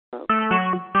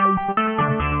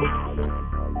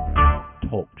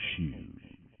Talk shoes.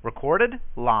 Recorded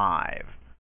live.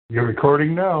 You're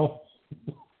recording now.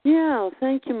 Yeah,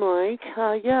 thank you, Mike.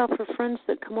 For friends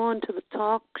that come on to the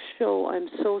talk show, I'm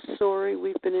so sorry.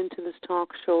 We've been into this talk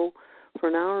show for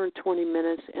an hour and 20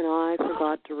 minutes, and I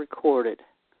forgot to record it.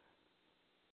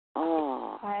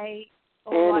 Okay.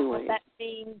 Anyway. Right, well,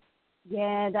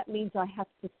 that means I have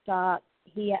to start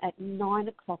here at 9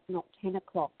 o'clock, not 10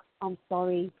 o'clock. I'm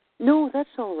sorry. No, that's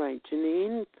all right,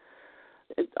 Janine.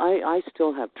 I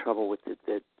still have trouble with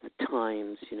the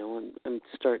times, you know. I'm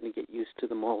starting to get used to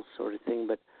them all, sort of thing,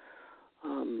 but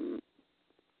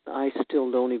I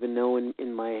still don't even know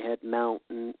in my head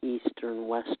mountain, eastern,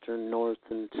 western, north,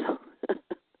 and south,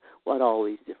 what all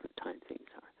these different time things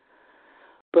are.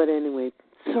 But anyway,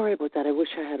 sorry about that. I wish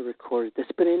I had recorded this.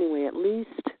 But anyway, at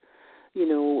least, you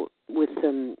know, with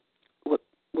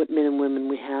what men and women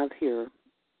we have here,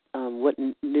 what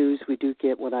news we do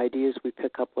get, what ideas we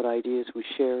pick up, what ideas we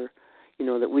share, you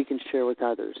know, that we can share with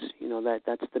others. You know,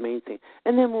 that's the main thing.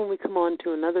 And then when we come on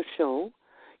to another show,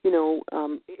 you know,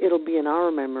 it'll be in our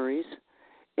memories,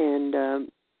 and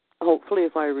hopefully,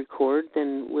 if I record,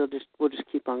 then we'll just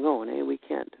keep on going. We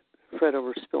can't fret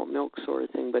over spilt milk, sort of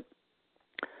thing. But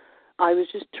I was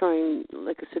just trying,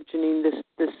 like I said, Janine,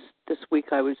 this week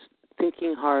I was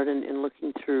thinking hard and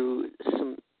looking through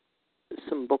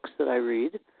some books that I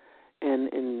read,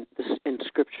 and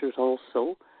scriptures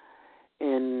also,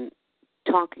 and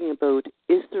talking about,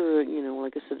 is there, you know,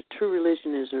 like I said, a true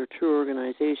religion? Is there a true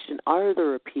organization? Are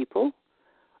there a people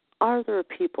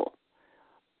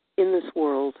in this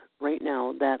world right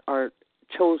now that are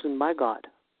chosen by God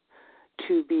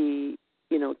to be,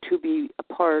 you know, to be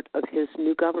a part of His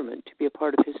new government, to be a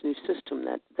part of His new system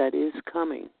that is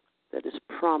coming, that is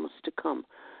promised to come?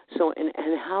 So, and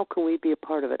how can we be a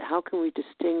part of it? How can we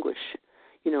distinguish,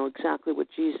 you know, exactly what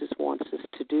Jesus wants us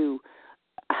to do,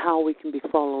 how we can be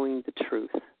following the truth?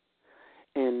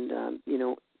 And, you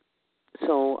know,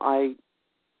 so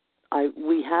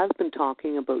we have been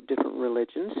talking about different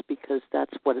religions because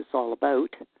that's what it's all about.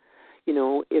 You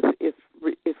know, if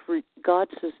God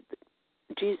says,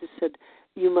 Jesus said,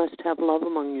 you must have love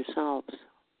among yourselves.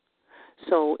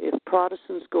 So if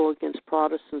Protestants go against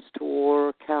Protestants to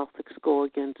war, Catholics go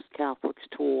against Catholics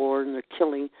to war, and they're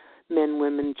killing men,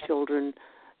 women, children,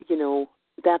 you know,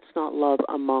 that's not love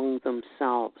among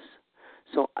themselves.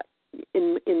 So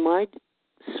in my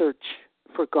search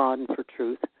for God and for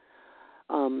truth,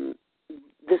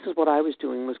 this is what I was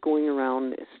doing, was going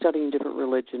around studying different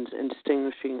religions and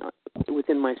distinguishing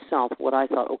within myself what I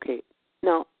thought, okay,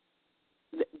 now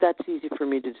that's easy for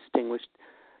me to distinguish,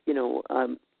 you know,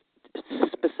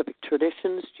 specific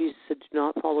traditions. Jesus said, do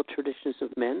not follow traditions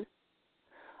of men.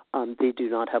 They do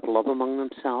not have love among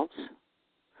themselves.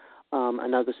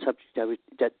 Another subject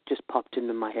that just popped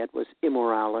into my head was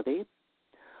immorality.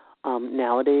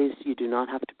 Nowadays, you do not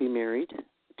have to be married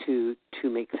to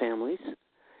make families.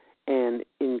 And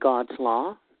in God's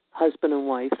law, husband and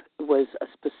wife was a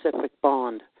specific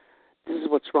bond. This is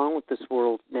what's wrong with this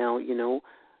world now, you know.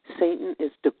 Satan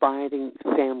is dividing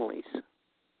families.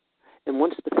 And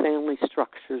once the family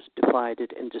structure is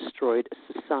divided and destroyed, a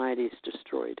society is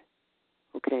destroyed.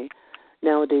 Okay?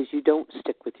 Nowadays, you don't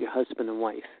stick with your husband and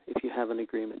wife if you have an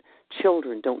agreement.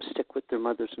 Children don't stick with their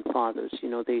mothers and fathers. You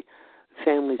know,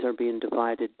 families are being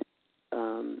divided,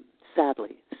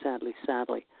 sadly.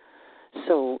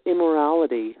 So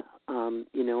immorality,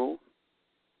 you know,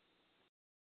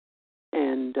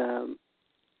 and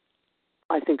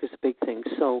I think is a big thing.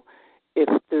 So if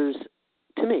there's,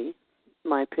 to me,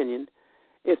 my opinion,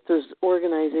 if there's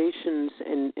organizations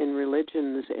and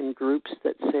religions and groups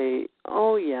that say,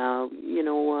 oh, yeah, you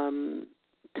know,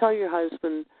 tell your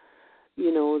husband,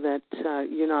 you know, that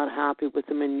you're not happy with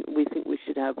him and we think we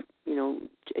should have, you know,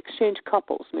 exchange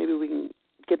couples. Maybe we can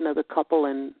get another couple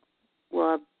and we'll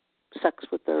have sex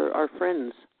with our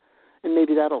friends, and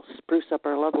maybe that'll spruce up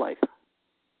our love life.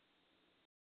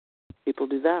 People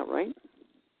do that, right?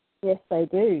 Yes, they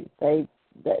do.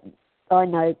 I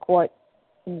know quite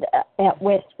out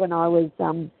west, when I was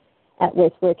out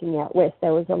west, working out west,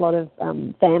 there was a lot of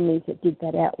families that did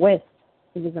that out west.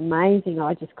 It was amazing.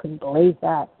 I just couldn't believe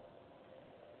that.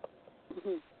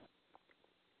 Mm-hmm.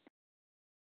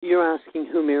 You're asking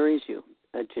who marries you,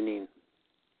 Janine?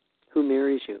 Who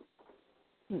marries you?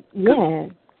 Yeah.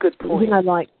 Good point. You know,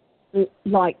 like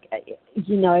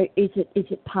you know, is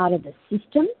it part of the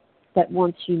system that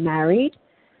wants you married?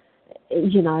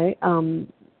 You know,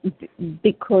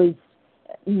 because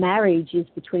marriage is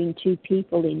between two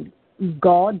people in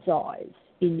God's eyes,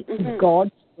 in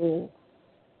God's law.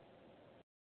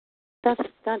 That's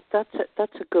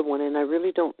a good one, and I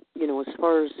really don't, as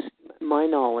far as my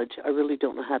knowledge, I really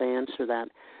don't know how to answer that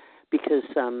because,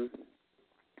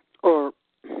 or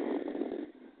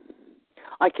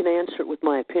I can answer it with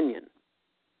my opinion.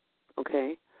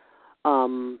 Okay, I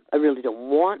really don't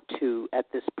want to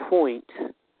at this point,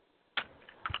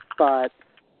 but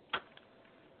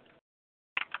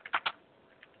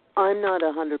I'm not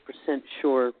 100%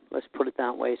 sure. Let's put it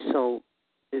that way. So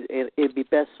it'd be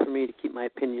best for me to keep my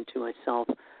opinion to myself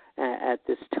at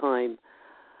this time.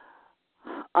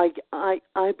 I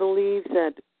believe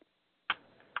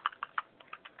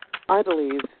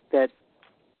that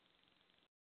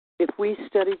if we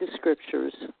study the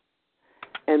scriptures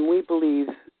and we believe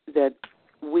that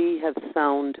we have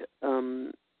found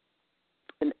an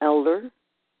elder,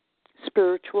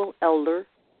 spiritual elder,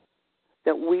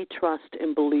 that we trust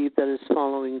and believe that is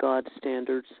following God's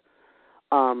standards,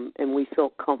 and we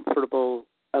feel comfortable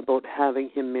about having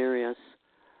him marry us.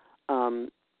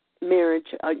 Marriage,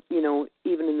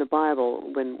 even in the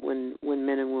Bible, when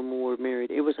men and women were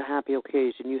married, it was a happy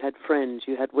occasion. You had friends,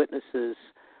 you had witnesses,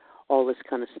 all this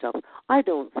kind of stuff. I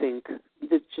don't think,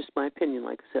 that's just my opinion,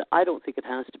 like I said, I don't think it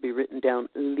has to be written down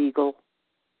legal.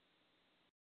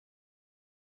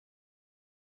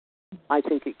 I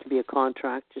think it can be a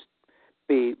contract, just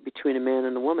be between a man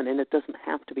and a woman, and it doesn't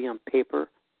have to be on paper.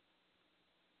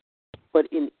 But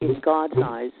in God's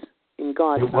eyes,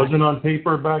 it wasn't on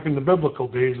paper back in the biblical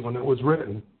days when it was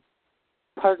written.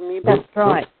 Pardon me? That's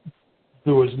right.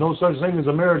 There was no such thing as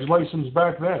a marriage license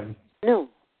back then. No.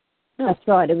 That's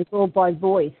right. It was all by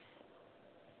voice.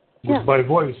 It was by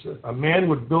voice. A man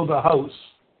would build a house,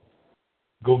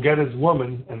 go get his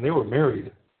woman, and they were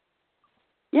married.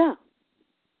 Yeah.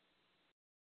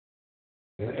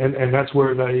 And that's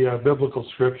where the biblical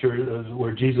scripture is,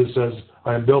 where Jesus says,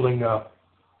 "I am building a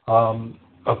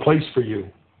place for you."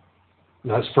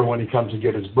 And that's for when he comes to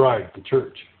get his bride, the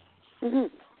church. Mm-hmm.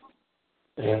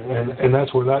 And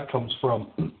that's where that comes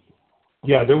from.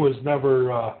 Yeah, there was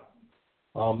never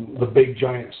the big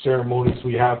giant ceremonies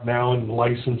we have now and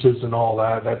licenses and all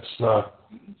that. That's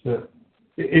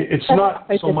it's not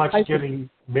so much getting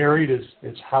married as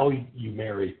it's how you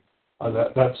marry.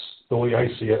 That's the way I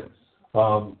see it.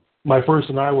 My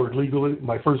first wife and I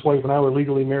were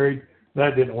legally married.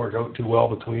 That didn't work out too well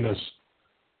between us.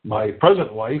 My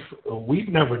present wife, we've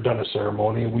never done a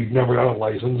ceremony. We've never got a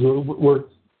license. We're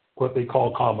what they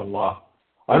call common law.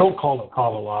 I don't call it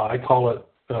common law. I call it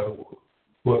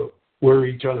we're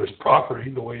each other's property,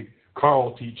 the way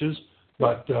Carl teaches.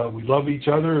 But we love each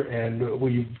other, and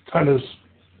we've kind of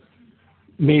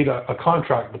made a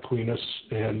contract between us.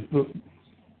 And the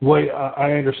way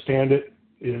I understand it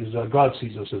is God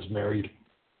sees us as married.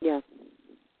 Yeah.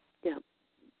 Yeah.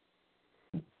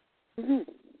 Mm-hmm.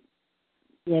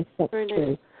 Yes, that's very true.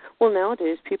 Nice. Well,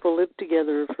 nowadays people live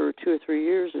together for 2 or 3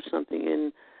 years or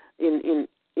something in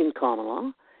common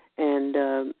law, and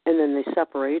then they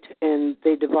separate and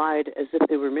they divide as if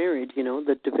they were married.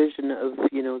 The division of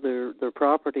their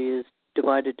property is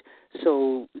divided,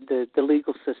 so the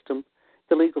legal system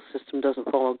doesn't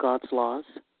follow God's laws,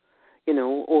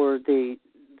 or they,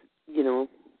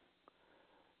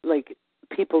 like.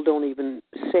 People don't even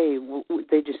say,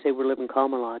 they just say we're living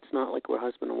common law. It's not like we're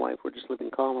husband and wife, we're just living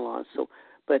common law. So,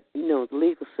 but, the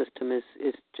legal system is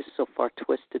just so far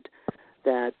twisted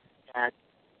that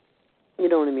you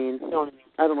know what I mean? I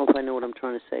don't know if I know what I'm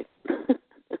trying to say.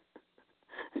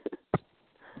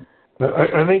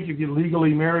 I think if you're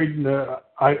legally married,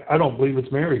 I don't believe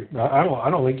it's married. I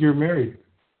don't think you're married.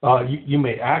 You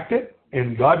may act it,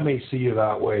 and God may see you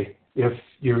that way if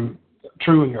you're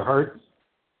true in your heart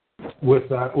with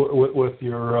that, with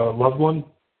your loved one,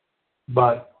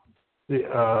 but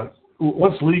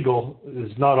what's legal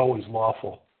is not always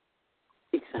lawful.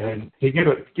 Exactly. And to get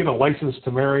a license to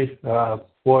marry,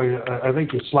 boy, I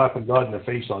think you're slapping God in the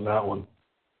face on that one.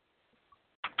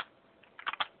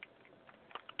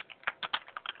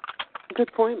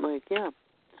 Good point, Mike. Yeah,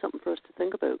 something for us to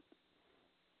think about.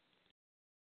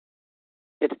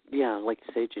 Like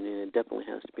you say, Janine, it definitely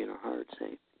has to be in our hearts,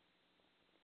 eh?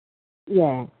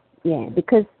 Yeah,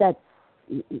 because that's,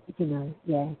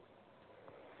 yeah.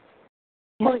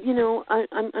 Well,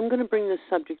 I'm going to bring this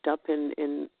subject up,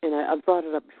 and I've brought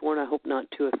it up before, and I hope not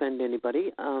to offend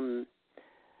anybody.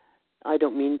 I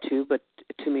don't mean to, but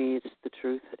to me, it's the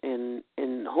truth. And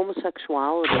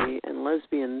homosexuality and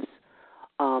lesbians,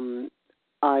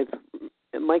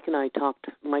 Mike and I talked.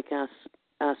 Mike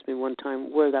asked me one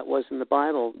time where that was in the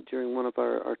Bible during one of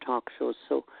our talk shows.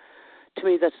 So, to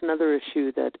me, that's another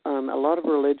issue that a lot of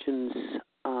religions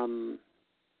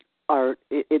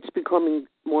it's becoming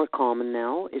more common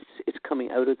now. It's coming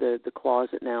out of the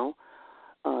closet now.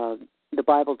 The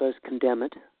Bible does condemn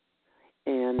it,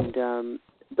 and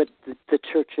but the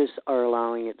churches are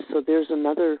allowing it. So there's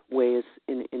another way,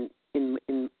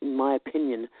 in my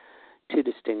opinion, to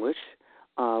distinguish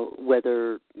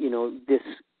whether this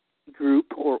group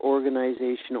or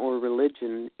organization or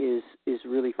religion is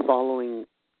really following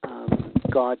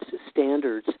God's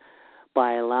standards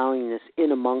by allowing this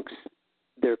in amongst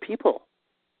their people.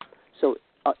 So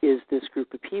is this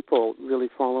group of people really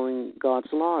following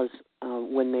God's laws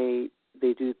when they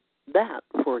do that,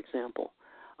 for example,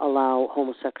 allow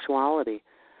homosexuality?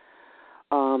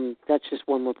 That's just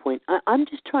one more point. I'm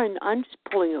just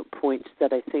pulling up points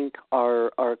that I think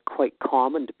are quite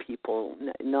common to people,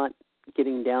 not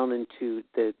getting down into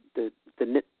the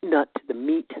nut to the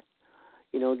meat.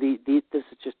 This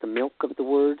is just the milk of the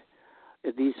word.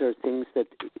 These are things that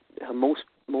most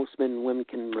men and women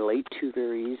can relate to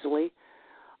very easily.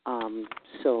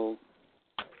 So,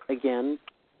 again,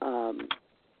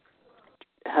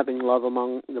 having love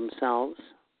among themselves,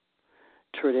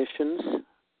 traditions.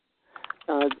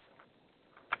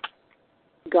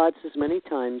 God says many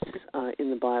times in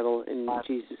the Bible, and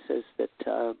Jesus says that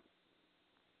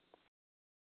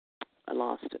I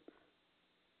lost it.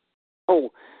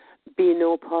 Oh, be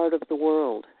no part of the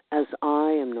world, as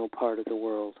I am no part of the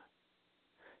world.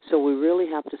 So we really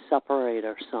have to separate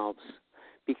ourselves,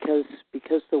 because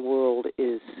the world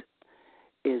is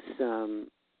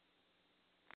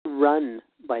run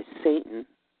by Satan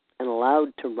and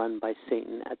allowed to run by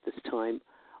Satan at this time.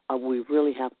 We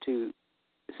really have to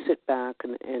sit back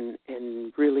and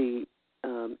really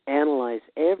analyze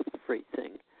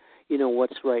everything,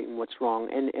 what's right and what's wrong,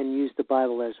 and use the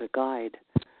Bible as a guide.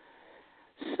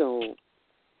 So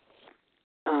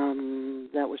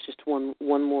that was just one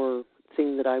more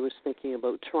thing that I was thinking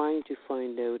about, trying to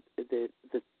find out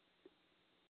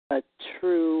a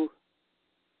true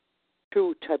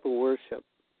type of worship,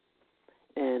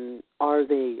 and are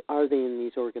they in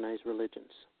these organized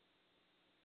religions?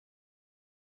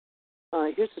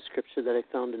 Here's a scripture that I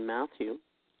found in Matthew.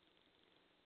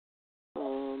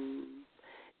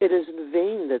 It is in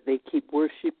vain that they keep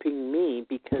worshiping me,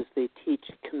 because they teach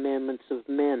commandments of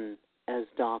men as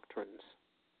doctrines.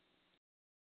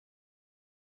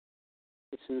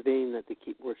 It's in vain that they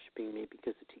keep worshiping me,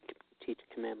 because they teach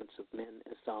commandments of men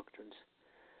as doctrines.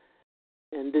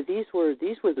 And these were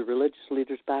the religious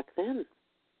leaders back then.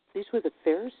 These were the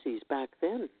Pharisees back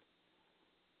then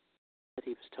that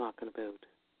he was talking about.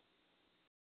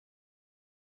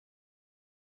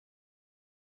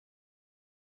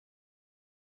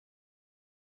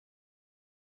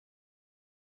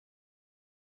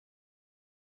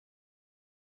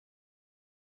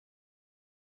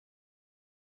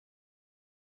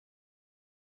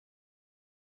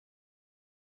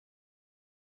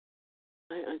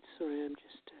 Sorry, I'm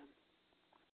just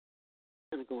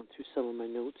kind of going through some of my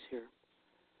notes here.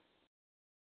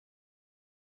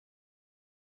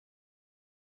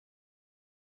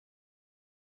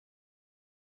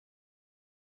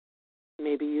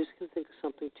 Maybe you can think of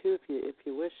something too, if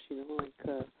you wish.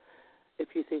 If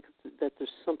you think that there's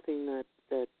something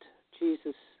that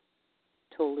Jesus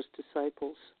told his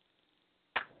disciples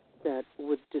that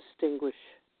would distinguish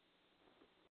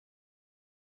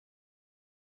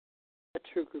a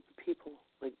true group of people,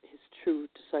 like his true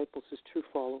disciples, his true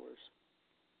followers.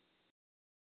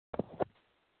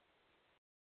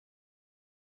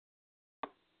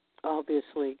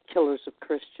 Obviously, killers of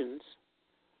Christians,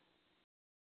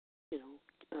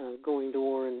 going to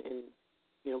war and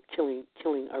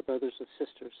killing our brothers and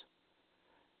sisters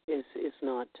is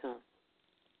not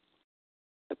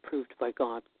approved by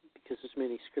God, because there's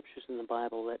many scriptures in the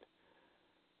Bible that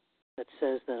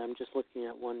says that. I'm just looking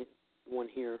at one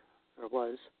here, or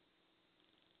was.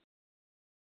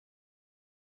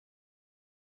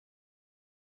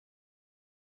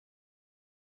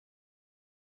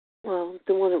 Well,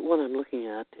 the one I'm looking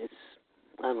at is,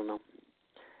 I don't know.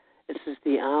 It says,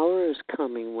 the hour is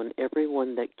coming when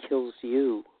everyone that kills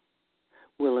you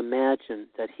will imagine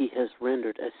that he has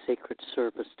rendered a sacred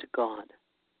service to God.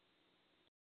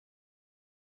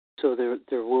 So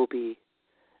there will be,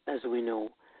 as we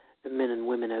know, the men and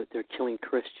women out there killing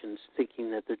Christians,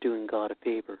 thinking that they're doing God a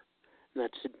favor. And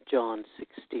that's John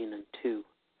 16:2.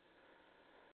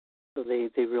 So they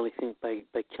really think by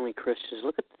killing Christians.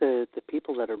 Look at the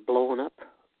people that are blowing up,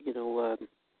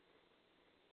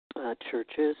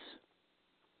 churches.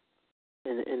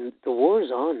 And the war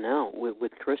is on now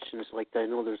with Christians. Like, I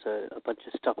know there's a bunch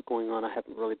of stuff going on. I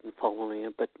haven't really been following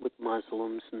it, but with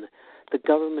Muslims, and the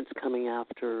government's coming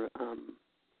after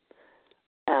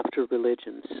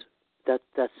religions. That's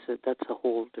a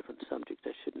whole different subject.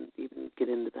 I shouldn't even get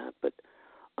into that. But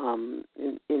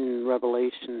in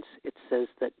Revelations, it says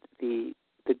that the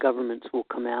governments will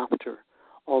come after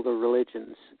all the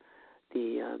religions.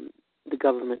 The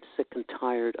government's sick and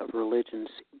tired of religions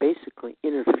basically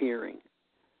interfering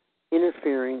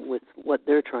with what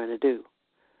they're trying to do.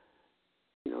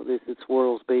 You know, this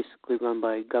world's basically run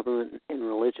by government and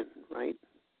religion, right?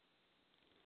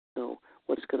 So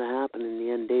what's going to happen in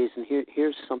the end days? And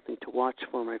here's something to watch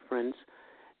for, my friends.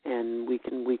 And we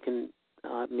can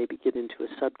maybe get into a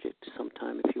subject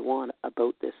sometime if you want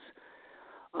about this.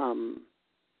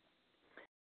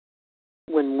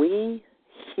 When we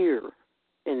hear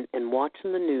and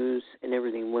watching the news and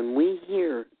everything, when we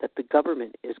hear that the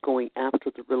government is going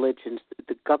after the religions,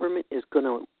 the government is going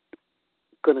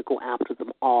to go after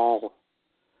them all,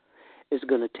 is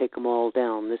going to take them all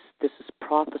down. This is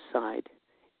prophesied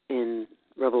in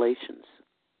Revelations.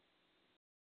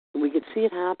 And we can see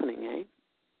it happening, eh?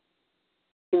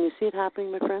 Can you see it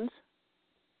happening, my friends?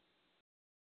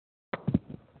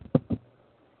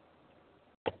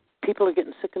 People are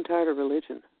getting sick and tired of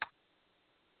religion.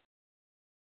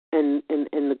 And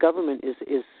the government is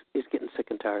getting sick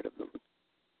and tired of them.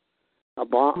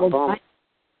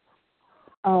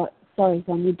 Sorry,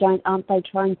 Son, aren't they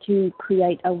trying to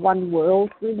create a one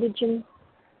world religion?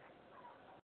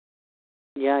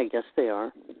 Yeah, I guess they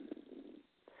are.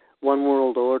 One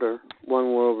world order,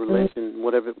 one world religion,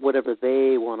 whatever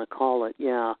they want to call it.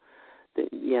 Yeah,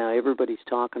 everybody's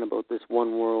talking about this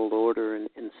one world order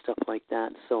and stuff like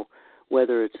that. So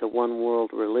whether it's a one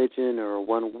world religion or a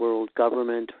one world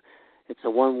government, it's a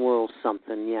one world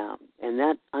something, yeah. And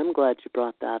that, I'm glad you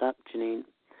brought that up, Janine,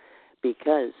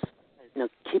 because now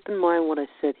keep in mind what I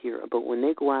said here about when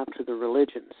they go after the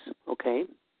religions, okay?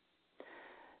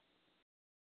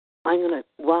 I'm going to,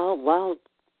 while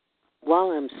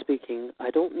I'm speaking, I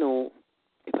don't know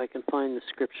if I can find the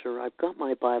scripture. I've got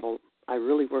my Bible. I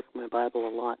really work my Bible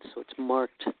a lot, so it's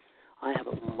marked. I have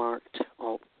it marked.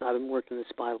 I've been working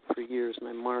this Bible for years, and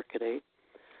I mark it,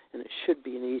 and it should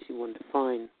be an easy one to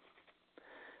find.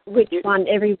 Which one?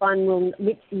 Everyone will.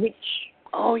 Which?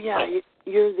 Oh yeah,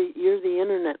 you're the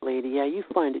internet lady. Yeah, you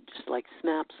find it just like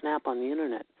snap on the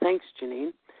internet. Thanks,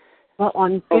 Janine. Well,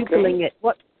 I'm googling it.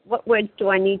 What words do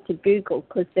I need to Google?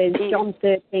 Because there's John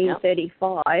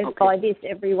 13:35. Okay. By this,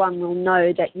 everyone will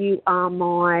know that you are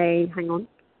my. Hang on.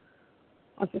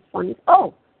 I'll just find it.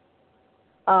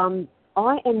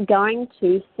 I am going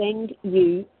to send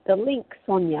you the link,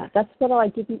 Sonia. That's what I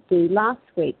didn't do last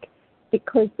week,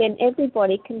 because then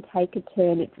everybody can take a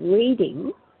turn at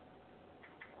reading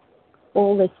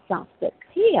all this stuff that's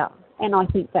here, and I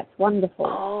think that's wonderful.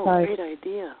 Oh, so, great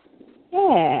idea.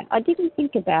 Yeah, I didn't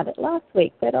think about it last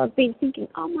week, but I've been thinking,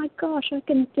 oh my gosh, I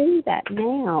can do that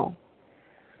now.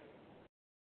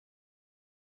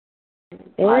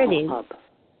 There Bible it is. Hub.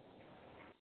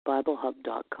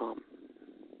 BibleHub.com.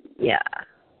 Yeah.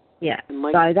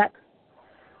 So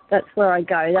that's where I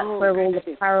go. That's where all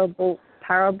the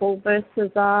parable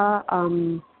verses are.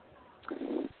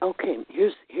 Okay,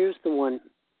 here's the one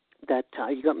that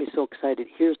you got me so excited.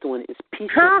 Here's the one. It's peace.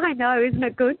 I know, isn't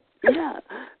it good? Yeah,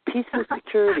 peace and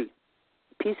security.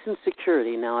 Peace and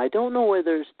security. Now, I don't know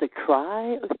whether it's the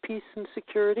cry of peace and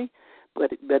security,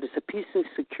 but it's a peace and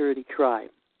security cry.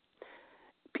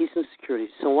 Peace and security.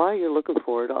 So while you're looking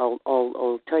for it,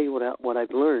 I'll tell you what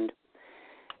I've learned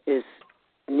is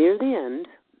near the end,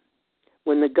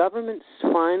 when the governments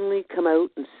finally come out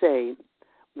and say,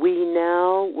 we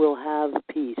now will have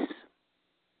peace.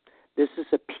 This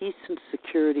is a peace and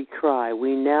security cry.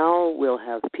 We now will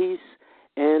have peace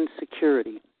and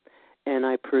security. And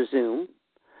I presume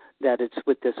that it's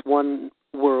with this one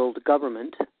world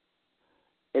government.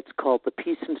 It's called the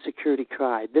peace and security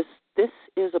cry. This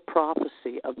is a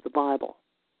prophecy of the Bible.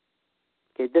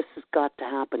 Okay, this has got to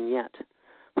happen yet.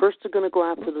 First, they're going to go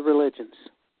after the religions.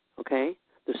 Okay,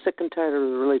 they're sick and tired of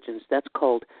the religions. That's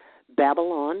called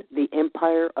Babylon, the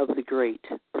Empire of the Great.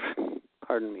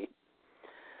 Pardon me.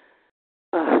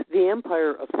 The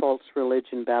Empire of False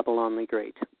Religion, Babylon the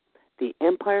Great. The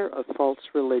Empire of False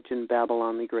Religion,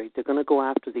 Babylon the Great. They're going to go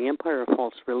after the Empire of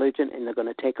False Religion, and they're going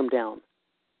to take them down.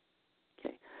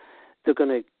 Okay, they're going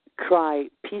to cry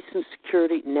peace and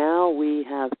security. Now we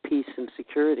have peace and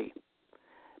security.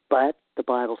 But the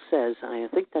Bible says, and I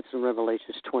think that's in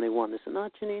Revelations 21. Is it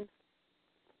not, Janine?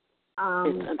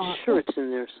 I'm sure it's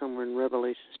in there somewhere in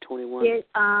Revelations 21. Yeah,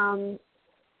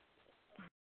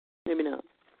 Maybe not.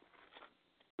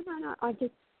 No. I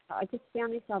just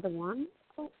found this other one.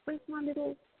 Oh, where's my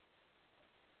little?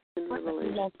 In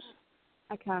Revelations.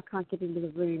 Okay, I can't get into the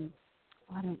room.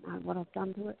 I don't know what I've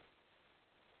done to it.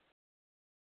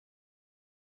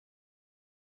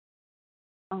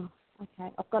 Oh,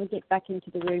 okay. I've got to get back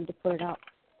into the room to put it up.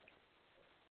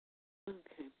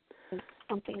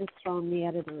 Something has thrown me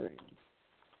out of the room.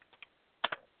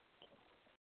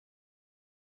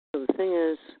 So the thing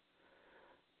is,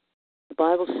 the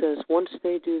Bible says once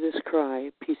they do this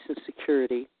cry, peace and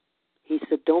security, he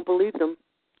said, don't believe them.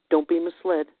 Don't be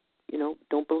misled.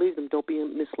 Don't believe them. Don't be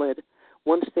misled.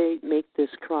 Once they make this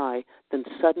cry, then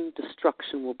sudden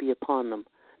destruction will be upon them.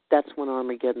 That's when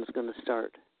Armageddon's going to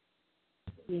start.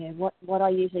 Yeah, what I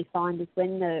usually find is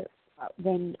when the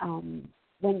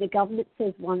government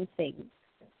says one thing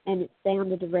and it's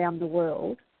sounded around the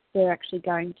world, they're actually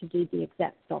going to do the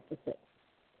exact opposite.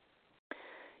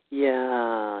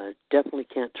 Yeah, definitely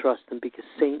can't trust them because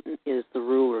Satan is the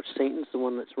ruler. Satan's the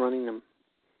one that's running them.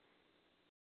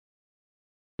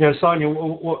 Yeah, Sonia,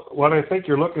 what I think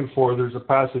you're looking for, there's a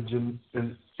passage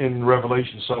in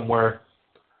Revelation somewhere.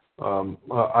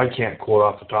 I can't quote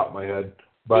off the top of my head.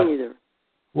 But Me neither.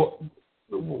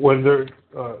 When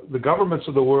the governments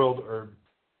of the world are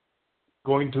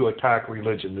going to attack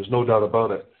religion, there's no doubt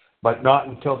about it, but not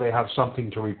until they have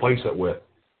something to replace it with,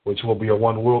 which will be a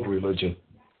one-world religion.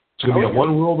 It's going to be a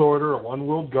one-world order, a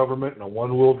one-world government, and a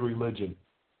one-world religion.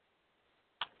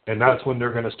 And that's when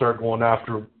they're going to start going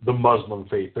after the Muslim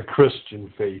faith, the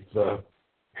Christian faith, the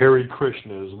Hare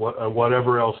Krishnas,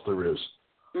 whatever else there is.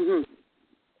 Mm-hmm.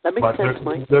 That makes sense,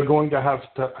 Mike. They're going to have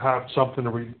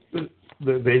something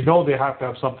they know they have to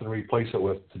have something to replace it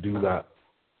with to do that.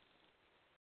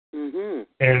 Mm-hmm.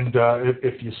 And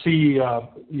if you see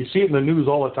it in the news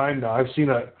all the time now.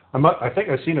 I think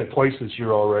I've seen it twice this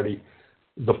year already.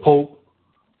 The Pope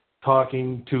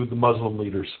talking to the Muslim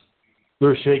leaders.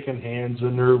 They're shaking hands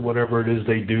and they're whatever it is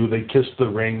they do. They kiss the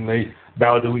ring. They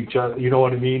bow to each other. You know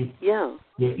what I mean? Yeah.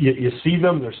 You see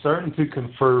them. They're starting to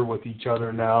confer with each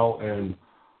other now, and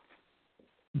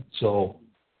so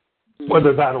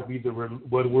whether that'll be the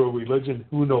world religion,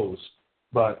 who knows?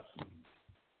 But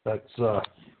that's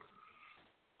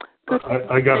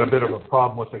I got a bit of a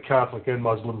problem with the Catholic and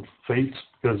Muslim faiths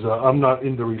because I'm not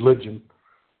into religion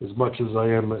as much as I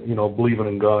am, believing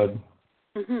in God.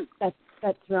 Mm-hmm.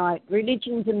 That's right.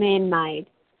 Religion's are man-made,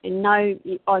 and no,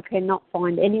 I cannot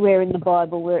find anywhere in the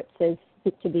Bible where it says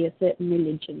it to be a certain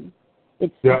religion.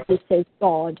 It just says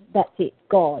God. That's it,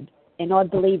 God. And I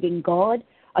believe in God.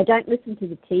 I don't listen to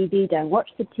the TV, don't watch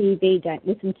the TV, don't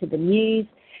listen to the news,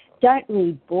 don't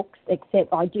read books,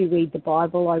 except I do read the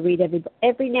Bible. I read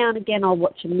every now and again I'll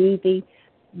watch a movie.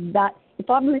 But if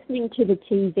I'm listening to the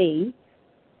TV,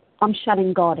 I'm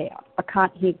shutting God out. I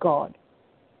can't hear God.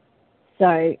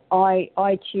 So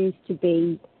I choose to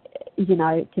be in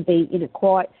a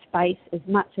quiet space as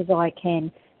much as I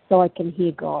can so I can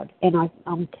hear God. And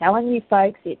I'm telling you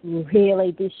folks, this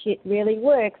shit really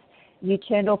works. You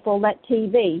turn off all that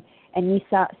TV and you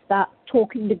start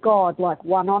talking to God like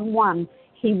one-on-one.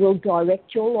 He will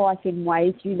direct your life in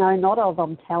ways you know not of.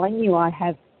 I'm telling you, I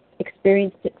have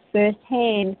experienced it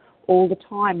firsthand all the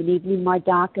time. And even in my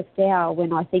darkest hour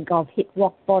when I think I've hit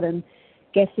rock bottom,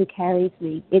 guess who carries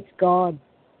me? It's God.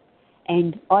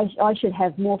 And I should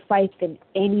have more faith than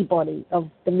anybody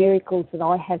of the miracles that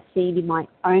I have seen in my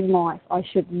own life. I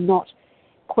should not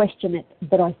question it,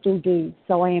 but I still do.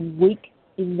 So I am weak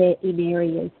in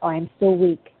areas. I am still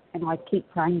weak, and I keep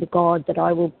praying to God that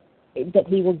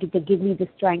He will give me the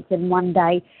strength, and one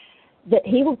day that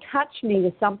He will touch me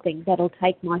with something that'll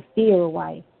take my fear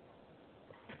away.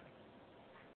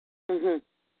 Mm-hmm.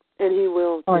 And He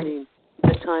will. Janine.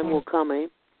 The time will come, eh?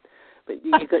 But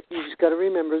you just got to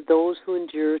remember, those who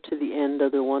endure to the end are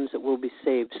the ones that will be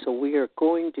saved. So we are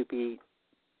going to be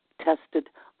tested.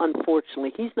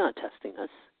 Unfortunately, He's not testing us.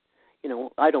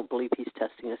 I don't believe He's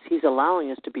testing us. He's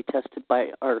allowing us to be tested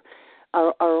by our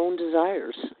own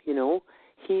desires.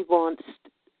 He wants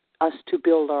us to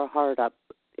build our heart up,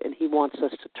 and He wants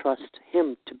us to trust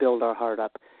Him to build our heart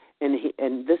up.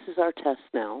 And this is our test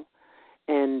now,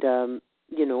 and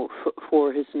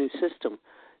for His new system.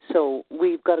 So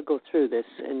we've got to go through this,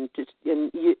 and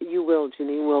you will,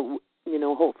 Janine. Well,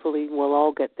 hopefully we'll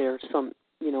all get there. At some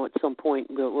point,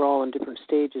 we're all in different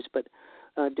stages, but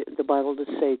the Bible does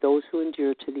say those who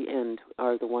endure to the end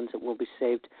are the ones that will be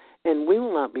saved, and we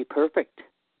will not be perfect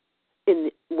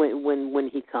when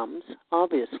He comes.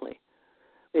 Obviously,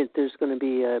 there's going to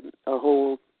be a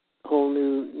whole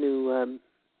new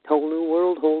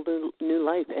world, whole new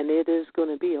life, and it is going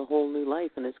to be a whole new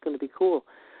life, and it's going to be cool.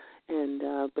 And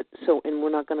we're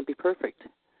not going to be perfect,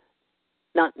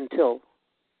 not until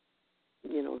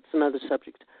it's another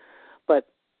subject. But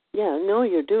yeah, no,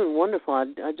 you're doing wonderful.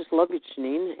 I just love you,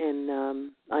 Janine,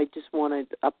 and I just want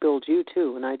to upbuild you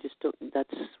too. And I just don't.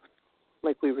 That's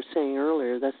like we were saying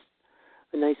earlier. That's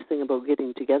the nice thing about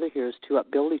getting together here is to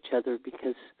upbuild each other,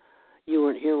 because you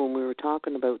weren't here when we were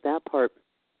talking about that part.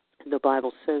 The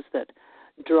Bible says that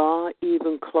Draw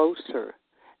even closer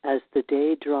as the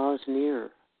day draws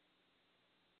near.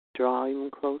 Draw even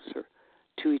closer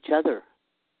to each other.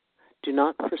 Do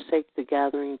not forsake the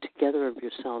gathering together of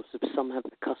yourselves, as some have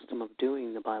the custom of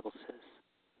doing, the Bible says.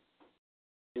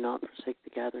 Do not forsake the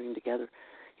gathering together.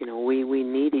 You know, we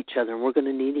need each other, and we're going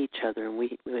to need each other, and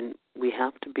we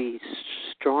have to be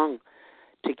strong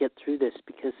to get through this,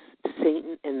 because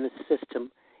Satan and the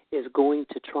system is going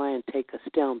to try and take us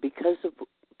down because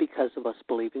of us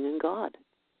believing in God.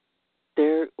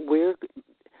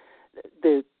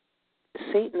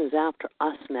 Satan is after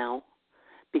us now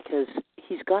because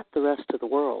he's got the rest of the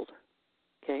world.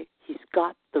 Okay, he's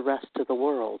got the rest of the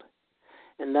world,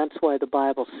 and that's why the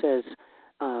Bible says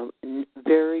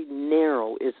very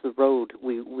narrow is the road.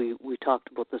 We talked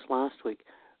about this last week.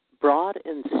 Broad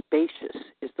and spacious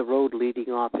is the road leading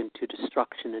off into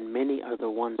destruction, and many are the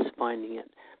ones finding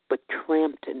it. But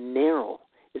cramped and narrow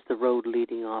is the road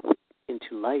leading off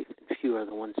into life, and few are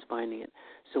the ones finding it.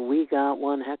 So we got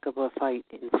one heck of a fight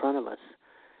in front of us,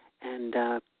 and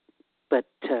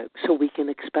so we can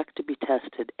expect to be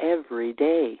tested every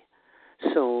day.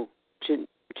 So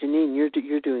Janine,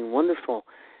 you're doing wonderful,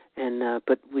 and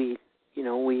but we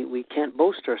can't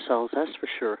boast ourselves. That's for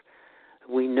sure.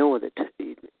 We know that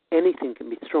anything can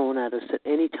be thrown at us at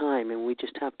any time, and we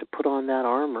just have to put on that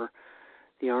armor,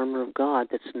 the armor of God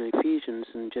that's in Ephesians,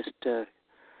 and just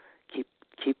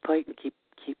keep fighting, keep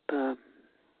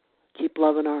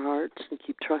loving our hearts, and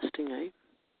keep trusting.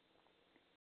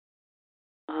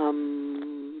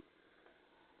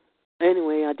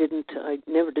 Anyway, I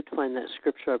never did find that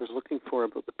scripture I was looking for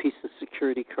about the peace and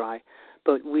security cry,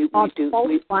 but we do.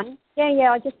 One.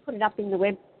 Yeah, I just put it up in the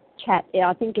web chat. Yeah,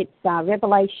 I think it's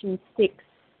Revelation 6.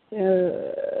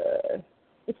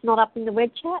 It's not up in the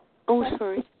web chat. Oh,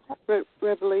 sorry.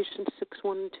 Revelation 6,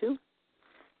 1 and 2.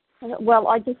 Well,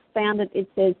 I just found it. It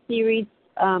says series.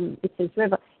 It says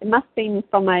it must have been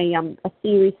from a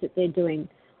series that they're doing.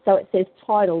 So it says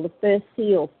title, the first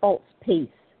seal, false peace.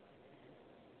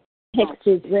 Text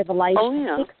is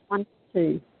Revelation 6, 1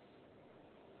 2.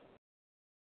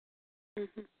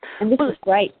 Mm-hmm. And this is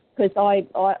great because I've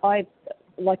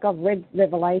read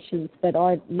Revelations, but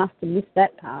I must have missed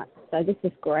that part. So this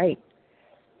is great.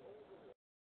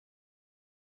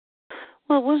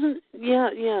 Well, it wasn't. Yeah.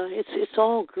 It's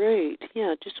all great.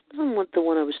 Yeah, just wasn't the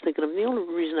one I was thinking of. The only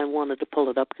reason I wanted to pull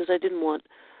it up because I didn't want,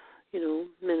 men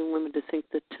and women to think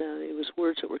that it was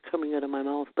words that were coming out of my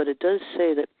mouth. But it does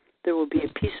say that there will be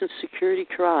a peace and security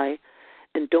cry,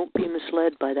 and don't be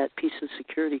misled by that peace and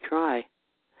security cry.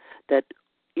 That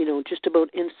just about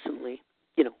instantly,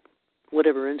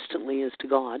 whatever instantly is to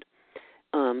God,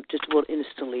 just about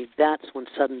instantly, that's when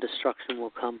sudden destruction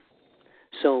will come.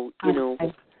 So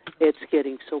it's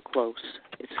getting so close.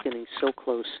 It's getting so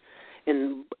close.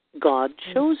 And God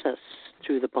shows us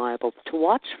through the Bible to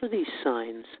watch for these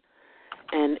signs.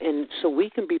 And so we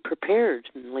can be prepared.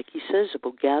 And like he says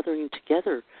about gathering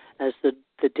together as the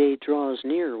day draws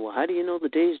near. Well, how do you know the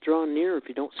day's drawing near if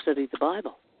you don't study the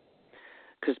Bible?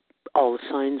 Because all the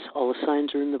signs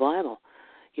are in the Bible.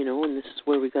 And this is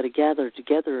where we got to gather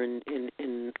together and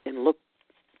look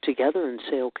together and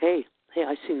say, okay, hey,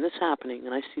 I seen this happening,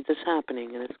 and I see this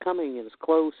happening, and it's coming, and it's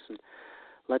close, and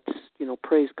let's,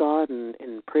 praise God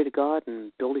and pray to God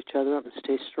and build each other up and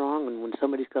stay strong. And when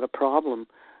somebody's got a problem,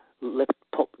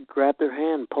 grab their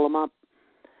hand, pull them up,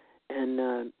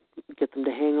 and get them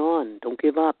to hang on. Don't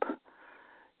give up.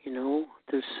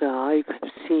 There's I've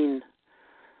seen.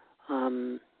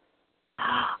 Hang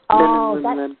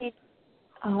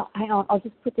on, I'll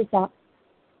just put this up.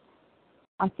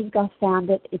 I think I found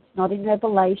it. It's not in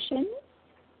Revelation.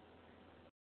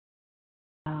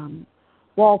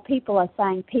 While people are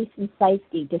saying peace and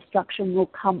safety, destruction will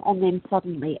come on them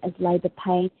suddenly as labour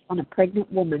pains on a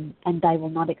pregnant woman, and they will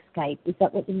not escape. Is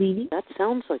that what you're meaning? That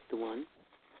sounds like the one.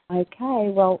 Okay,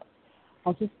 well,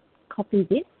 I'll just copy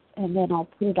this, and then I'll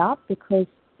put it up because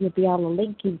you'll be able to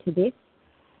link into this,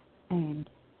 and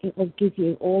it will give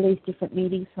you all these different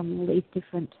meanings from all these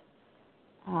different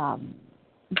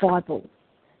Bibles.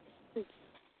 Thank you.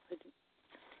 I did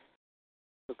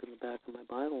look in the back of my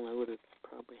Bible, and I would have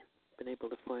probably been able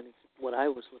to find what I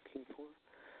was looking for.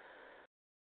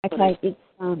 Okay, it's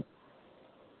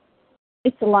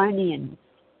Thessalonians.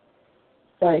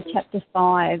 So chapter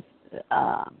 5,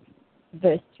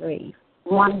 verse 3.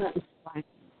 Well,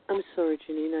 I'm sorry,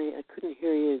 Janine, I couldn't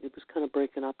hear you. It was kind of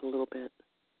breaking up a little bit.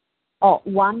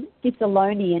 1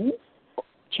 Thessalonians,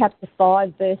 chapter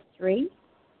 5, verse 3.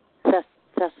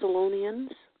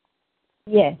 Thessalonians?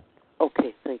 Yeah.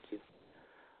 Okay, thank you.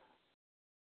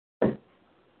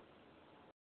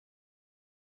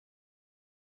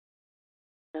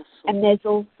 Yes. And there's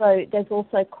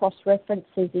also cross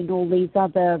references in all these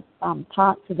other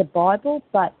parts of the Bible,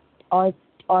 but I've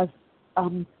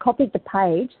copied the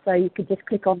page, so you could just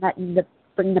click on that and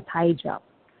bring the page up.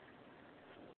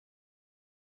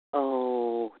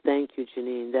 Oh, thank you,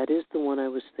 Janine. That is the one I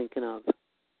was thinking of.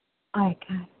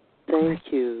 Okay. Thank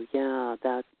you. Yeah,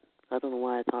 that, I don't know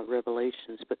why I thought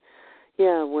Revelations, but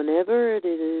yeah, whenever it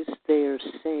is they are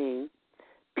saying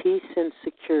peace and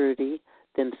security,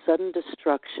 then sudden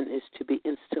destruction is to be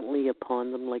instantly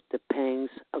upon them, like the pangs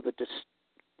of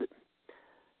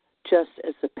just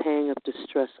as the pang of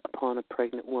distress upon a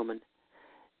pregnant woman,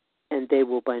 and they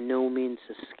will by no means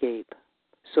escape.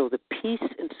 So the peace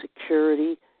and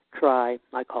security cry,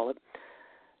 I call it,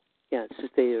 yeah, it's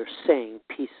just they are saying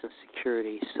peace and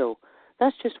security. So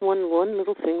that's just one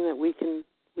little thing that we can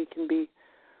be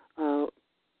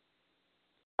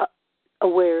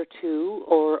aware to,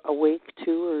 or awake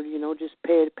to, or just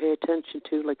pay attention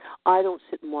to. Like, I don't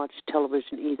sit and watch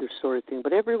television either, sort of thing.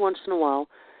 But every once in a while,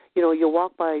 you'll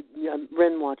walk by.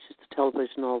 Ren watches the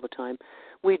television all the time.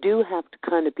 We do have to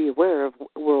kind of be aware of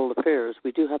world affairs.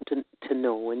 We do have to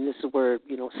know, and this is where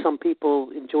some people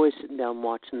enjoy sitting down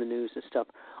watching the news and stuff.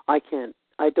 I can't.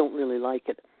 I don't really like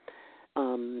it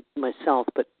myself,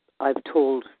 but I've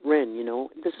told Ren,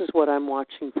 this is what I'm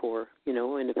watching for,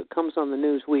 and if it comes on the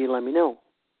news, will you let me know?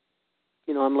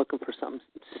 I'm looking for some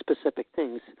specific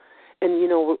things, and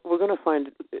we're going to find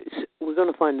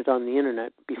it on the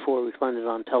internet before we find it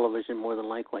on television, more than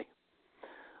likely,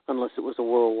 unless it was a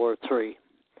World War III,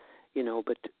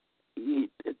 But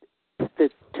the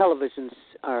televisions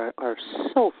are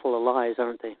so full of lies,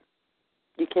 aren't they?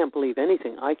 You can't believe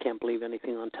anything. I can't believe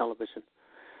anything on television.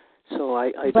 So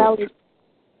I well, don't.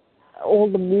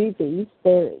 All the movies,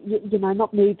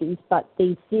 not movies, but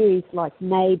these series like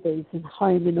Neighbours and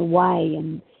Home and Away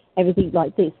and everything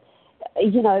like this,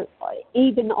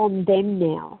 even on them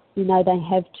now, they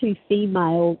have two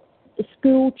female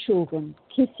school children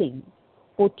kissing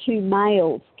or two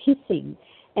males kissing,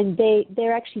 and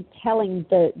they're actually telling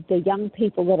the young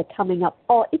people that are coming up,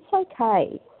 oh, it's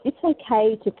okay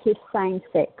to kiss same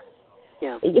sex.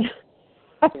 Yeah.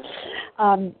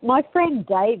 My friend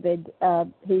David,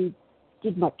 who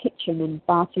did my kitchen and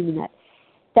bathroom and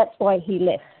that's why he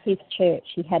left his church.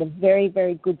 He had a very,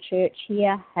 very good church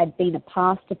here, had been a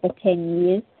pastor for 10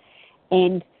 years,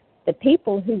 and the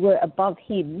people who were above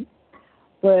him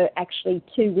were actually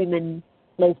two women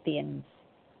lesbians.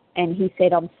 And he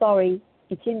said, I'm sorry,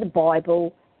 it's in the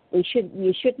Bible, you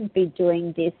shouldn't be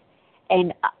doing this.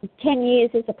 And 10 years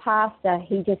as a pastor,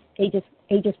 he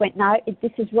just went, no,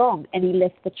 this is wrong, and he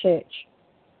left the church.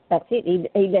 That's it.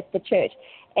 He left the church.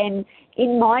 And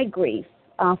in my grief,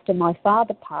 after my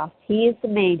father passed, he is the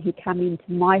man who came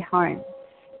into my home,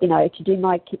 to do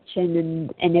my kitchen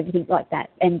and everything like that.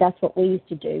 And that's what we used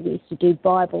to do. We used to do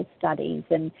Bible studies.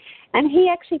 And he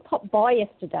actually popped by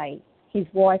yesterday. His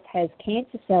wife has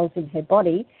cancer cells in her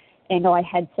body, and I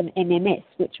had some MMS,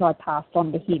 which I passed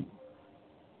on to him.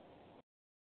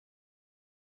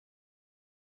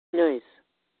 Nice.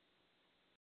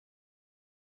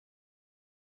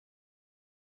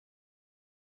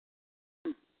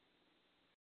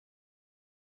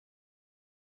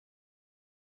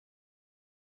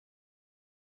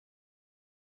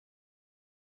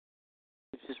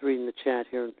 Just reading the chat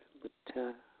here, what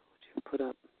you put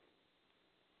up.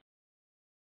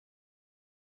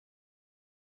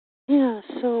 Yeah,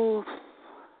 so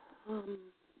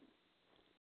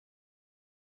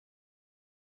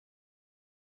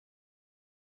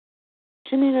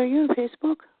Janine, are you on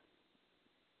Facebook?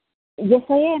 Yes,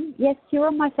 I am. Yes, you're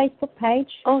on my Facebook page.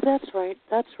 Oh, that's right.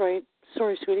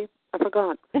 Sorry, sweetie, I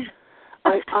forgot.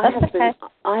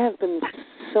 I have been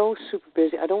so super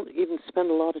busy. I don't even spend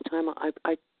a lot of time.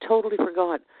 I totally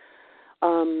forgot.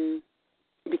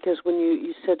 Because when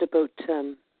you said about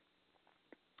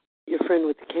your friend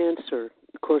with the cancer,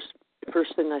 of course, the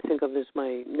first thing I think of is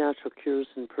my Natural Cures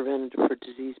and Preventative for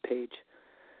Disease page.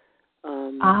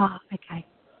 Okay.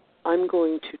 I'm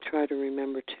going to try to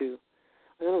remember to.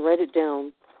 I'm going to write it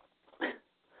down.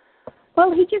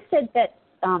 Well, he just said that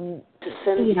to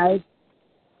send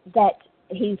that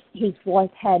his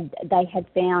wife had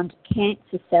found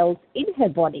cancer cells in her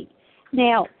body.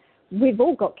 Now, we've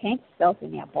all got cancer cells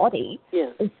in our body.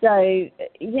 Yeah. So,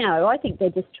 I think they're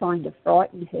just trying to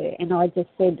frighten her. And I just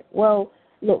said, well,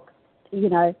 look,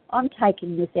 I'm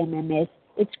taking this MMS.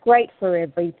 It's great for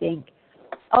everything.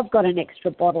 I've got an extra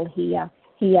bottle here.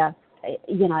 Here,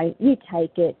 you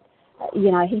take it.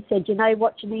 He said, you know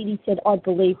what, Janine? He said, I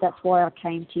believe that's why I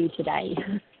came to you today.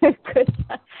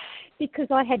 Because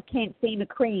I had cancer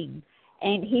cream.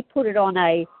 And he put it on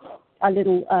a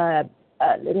little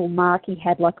little mark. He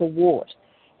had like a wart,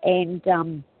 and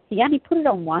he only put it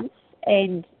on once,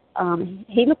 and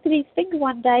he looked at his finger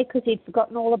one day because he'd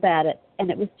forgotten all about it, and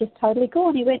it was just totally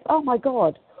gone. He went, "Oh my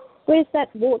God, where's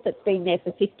that wart that's been there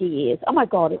for 50 years? Oh my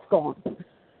God, it's gone."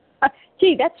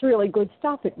 Gee, that's really good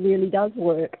stuff. It really does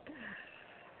work.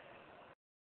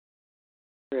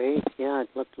 Great. Yeah, I'd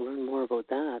love to learn more about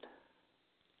that.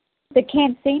 The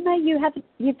Cansema,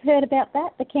 you've heard about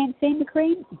that? The Cansema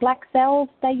cream, black salve,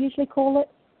 they usually call it.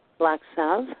 Black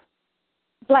salve?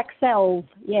 Black salve,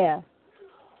 yeah.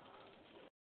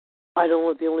 I don't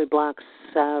know. The only black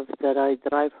salve that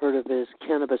I've heard of is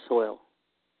cannabis oil.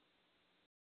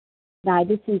 No,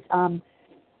 this is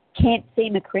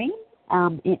Cansema cream,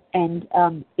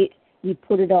 you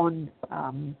put it on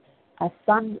a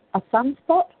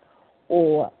sunspot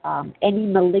or any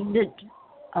malignant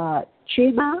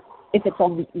tumor if it's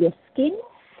on your skin.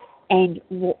 And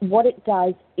what it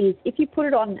does is, if you put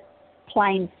it on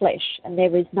plain flesh and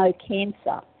there is no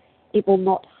cancer, it will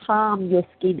not harm your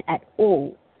skin at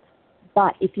all.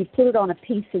 But if you put it on a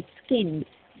piece of skin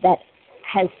that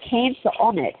has cancer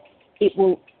on it, it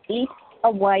will eat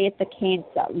away at the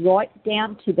cancer, right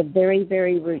down to the very,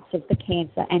 very roots of the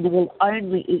cancer, and it will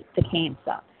only eat the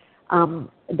cancer.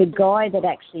 The guy that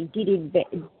actually did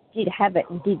have it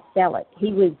and did sell it,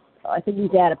 I think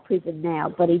he's out of prison now,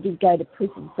 but he did go to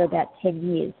prison for about 10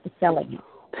 years for selling it.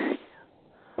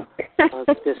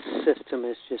 This system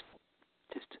is just.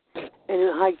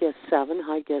 And hi guest 7,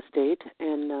 hi guest 8,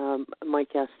 and my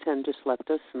guest 10 just left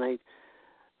us, and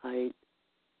I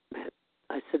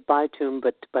said bye to him,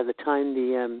 but by the time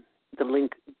the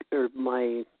link or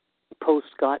my post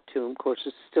got to him, of course,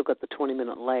 it's still got the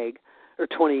 20-minute lag or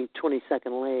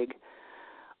 20-second lag.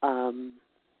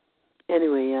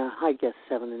 Anyway, hi guest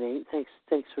 7 and 8.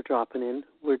 Thanks for dropping in.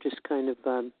 We're just kind of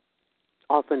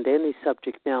off into any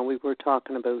subject now. We were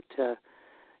talking about,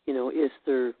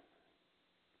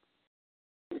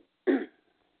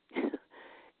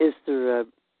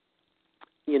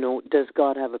 does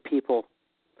God have a people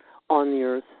on the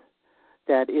earth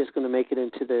that is going to make it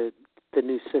into the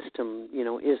new system?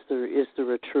 Is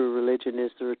there a true religion?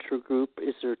 Is there a true group?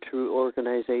 Is there a true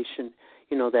organization,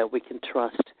 that we can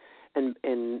trust? And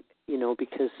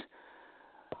because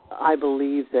I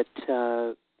believe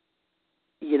that,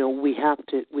 we have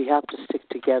to stick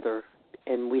together,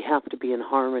 and we have to be in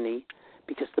harmony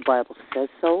because the Bible says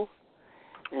so.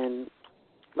 And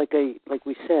like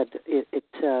we said,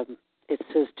 it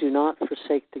says, "Do not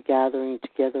forsake the gathering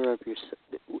together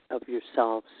of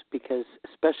yourselves," because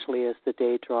especially as the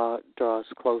day draws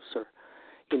closer,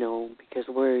 because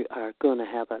we are going to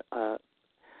have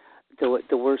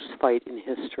the worst fight in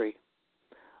history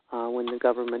when the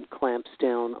government clamps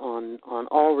down on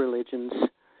all religions,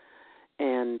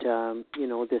 and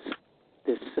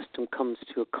this system comes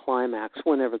to a climax,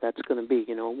 whenever that's going to be,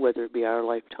 whether it be our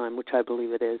lifetime, which I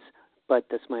believe it is, but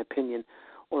that's my opinion,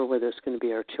 or whether it's going to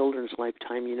be our children's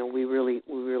lifetime. We really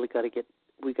got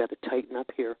to tighten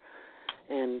up here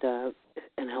and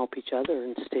help each other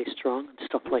and stay strong and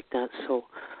stuff like that. So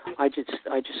I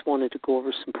just wanted to go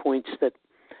over some points that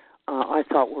I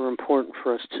thought were important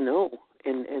for us to know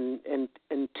and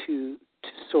to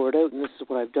sort out. And this is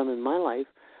what I've done in my life.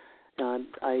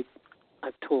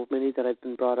 I've told many that I've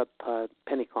been brought up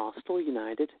Pentecostal,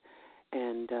 United,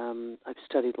 and I've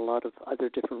studied a lot of other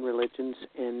different religions,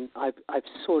 and I've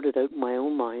sorted out in my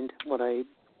own mind what I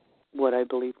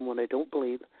believe and what I don't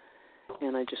believe,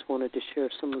 and I just wanted to share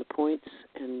some of the points.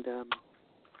 And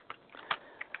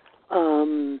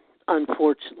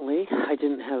unfortunately, I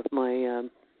didn't have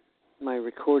my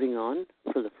recording on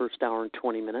for the first hour and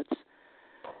 20 minutes,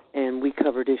 and we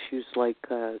covered issues like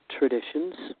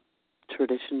traditions.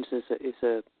 Traditions is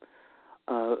a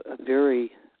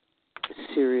very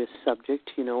serious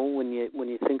subject, when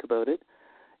you think about it,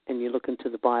 and you look into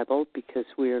the Bible, because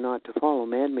we are not to follow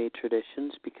man-made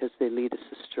traditions because they lead us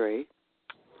astray,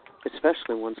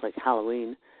 especially ones like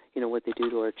Halloween. What they do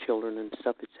to our children and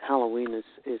stuff. Halloween is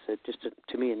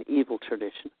to me an evil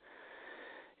tradition,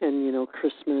 and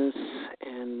Christmas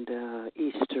and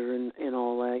Easter and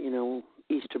all that.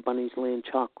 Easter bunnies laying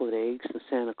chocolate eggs and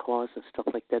Santa Claus and stuff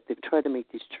like that. They've tried to make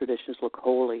these traditions look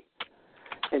holy,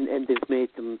 and they've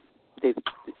made them.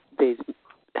 They've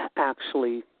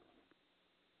actually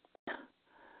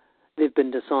they've been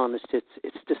dishonest.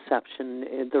 It's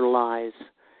deception. They're lies.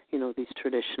 These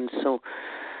traditions. So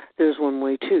there's one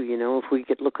way too. If we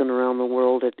get looking around the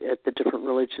world at the different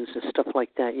religions and stuff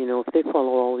like that. If they follow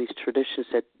all these traditions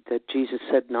that Jesus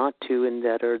said not to, and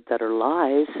that are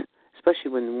lies,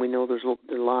 especially when we know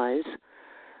they're lies,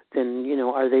 then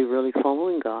are they really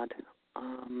following God?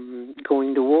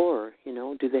 going to war,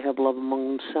 do they have love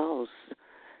among themselves?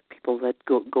 People that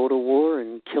go to war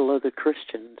and kill other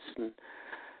Christians, and,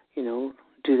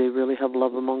 do they really have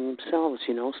love among themselves,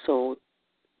 So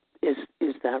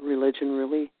is that religion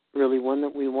really one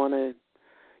that we want to,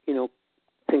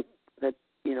 think that,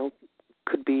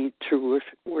 could be true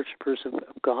worshipers of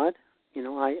God?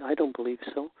 I don't believe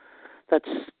so. That's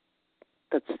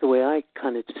the way I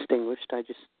kind of distinguished. I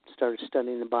just started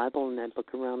studying the Bible, and I'd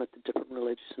look around at the different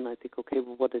religions, and I think, okay,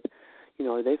 well,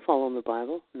 are they following the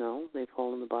Bible? No, they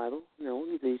follow the Bible. No,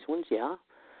 these ones, yeah.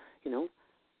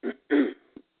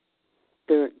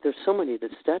 There's so many to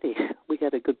study. We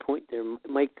had a good point there.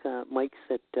 Mike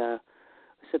said, I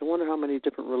said, I wonder how many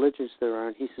different religions there are.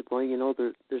 And he said, well,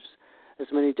 there's as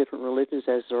many different religions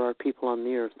as there are people on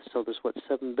the earth. So there's,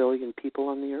 7 billion people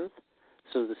on the earth?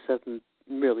 So there's 7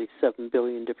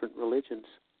 billion different religions,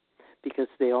 because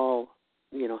they all,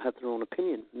 have their own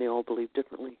opinion, and they all believe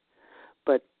differently.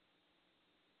 But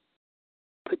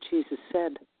Jesus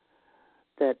said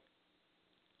that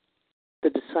the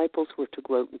disciples were to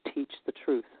go out and teach the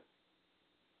truth.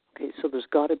 Okay, so there's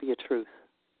got to be a truth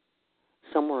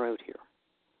somewhere out here.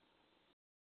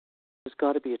 There's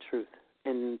got to be a truth,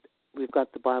 and we've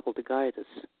got the Bible to guide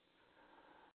us.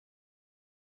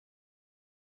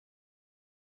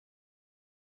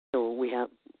 So we have,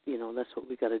 that's what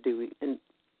we got to do, and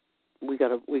we got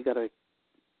to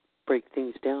break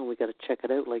things down. We got to check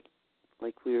it out, like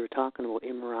we were talking about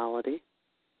immorality.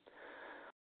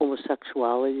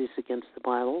 Homosexuality is against the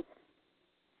Bible.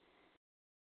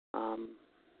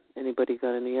 Anybody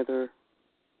got any other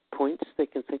points they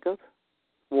can think of?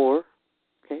 War,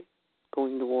 okay,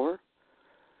 going to war.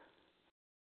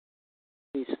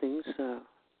 These things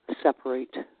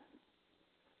separate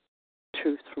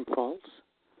truth from false,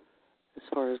 as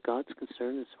far as God's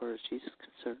concerned, as far as Jesus is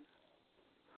concerned.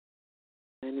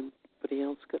 Anybody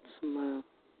else got some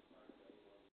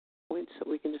points that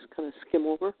we can just kind of skim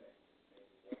over?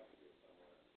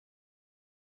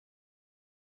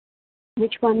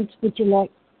 Which ones would you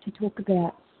like to talk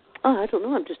about? I don't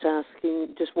know. I'm just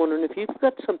asking, just wondering if you've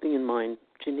got something in mind,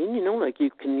 Janine. Like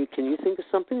can you think of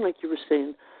something, like you were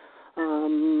saying,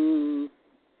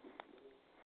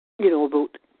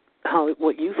 about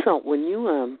what you felt when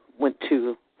you went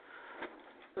to,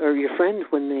 or your friend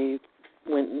when they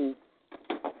went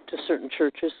to certain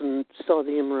churches and saw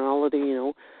the immorality.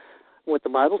 What the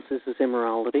Bible says is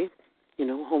immorality.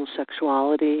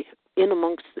 Homosexuality in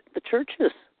amongst the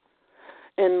churches.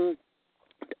 And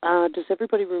does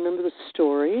everybody remember the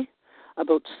story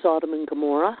about Sodom and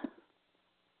Gomorrah?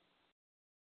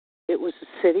 It was a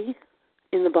city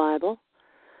in the Bible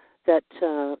that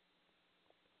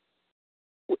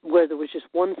where there was just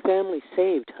one family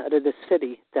saved out of the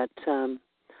city, that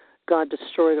God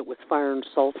destroyed it with fire and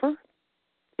sulfur.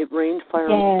 It rained fire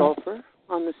and sulfur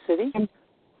on the city. And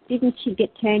didn't she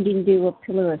get turned into a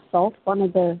pillar of salt, one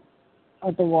of the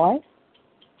wives?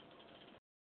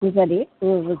 Was that it,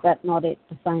 or was that not it,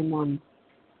 the same one?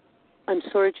 I'm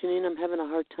sorry, Janine, I'm having a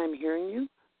hard time hearing you.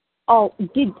 Oh,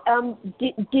 did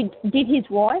his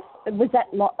wife,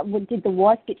 did the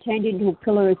wife get turned into a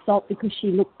pillar of salt because she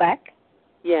looked back?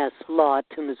 Yes, Lot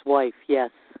and his wife, yes.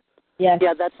 Yes.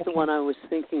 Yeah, that's the one I was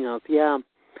thinking of, yeah.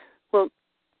 Well,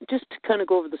 just to kind of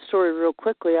go over the story real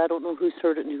quickly, I don't know who's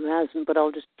heard it and who hasn't, but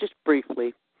I'll just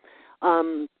briefly.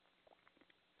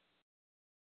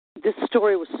 This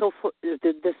story was so full,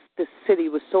 this city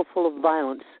was so full of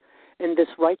violence, and this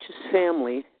righteous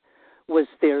family was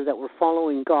there that were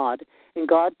following God, and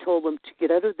God told them to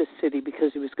get out of this city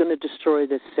because he was going to destroy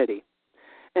this city.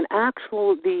 And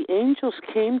actually, the angels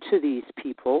came to these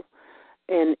people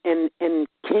and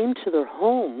came to their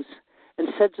homes and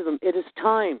said to them, "It is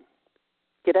time.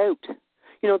 Get out."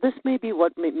 This may be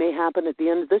what may happen at the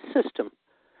end of this system.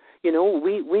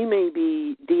 We may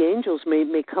be, the angels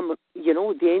may come,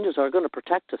 the angels are going to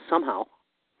protect us somehow.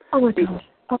 Oh, my God.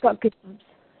 I've got goosebumps.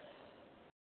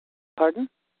 Pardon?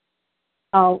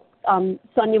 Oh,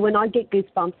 Sonia, when I get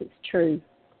goosebumps, it's true.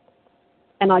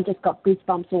 And I just got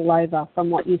goosebumps all over from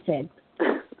what you said.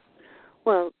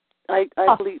 Well, I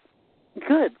believe,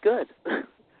 good.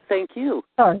 Thank you.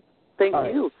 Sorry. Thank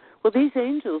you. Well, these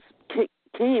angels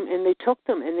came and they took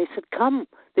them and they said, "Come."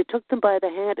 They took them by the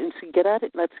hand and said, "Get at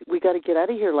it. We got to get out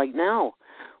of here like now."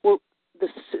 Well,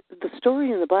 the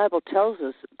story in the Bible tells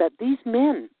us that these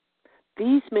men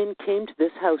came to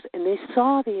this house and they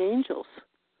saw the angels.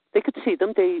 They could see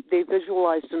them. They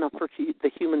visualized enough for the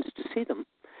humans to see them.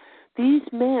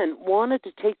 These men wanted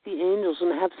to take the angels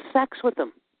and have sex with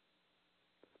them.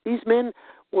 These men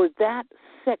were that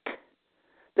sick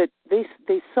that they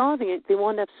saw they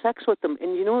wanted to have sex with them,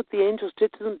 and you know what the angels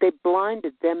did to them? They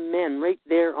blinded them men right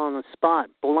there on the spot,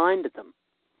 blinded them.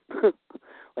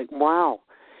 Like, wow.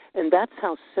 And that's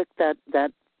how sick that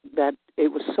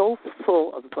it was so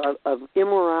full of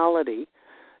immorality.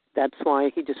 That's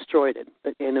why he destroyed it.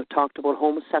 And it talked about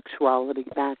homosexuality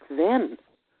back then,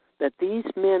 that these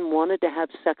men wanted to have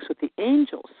sex with the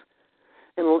angels.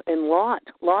 And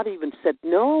Lot even said,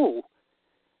 no,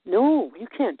 you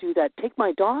can't do that. Take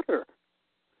my daughter.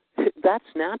 That's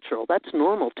natural. That's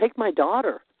normal. Take my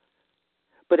daughter.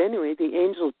 But anyway, the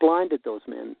angels blinded those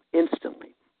men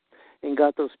instantly and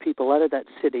got those people out of that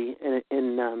city, and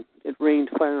it rained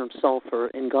fire and sulfur,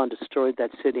 and God destroyed that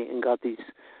city and got this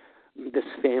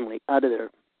family out of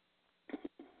there.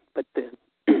 But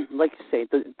like you say,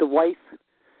 the wife,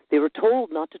 they were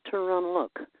told not to turn around and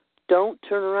look. Don't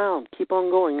turn around. Keep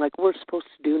on going like we're supposed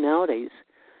to do nowadays.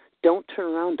 Don't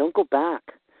turn around. Don't go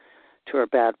back to our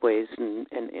bad ways and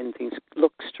things.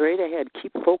 Look straight ahead.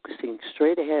 Keep focusing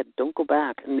straight ahead. Don't go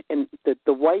back. And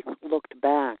the wife looked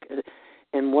back,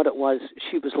 and what it was,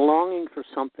 she was longing for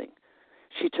something.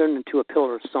 She turned into a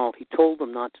pillar of salt. He told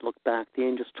them not to look back. The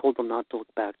angels told them not to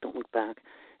look back. Don't look back.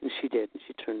 And she did. And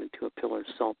she turned into a pillar of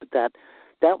salt. But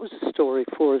that was a story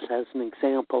for us as an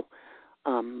example,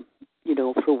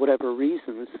 for whatever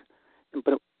reasons.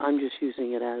 But I'm just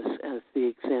using it as the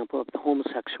example of the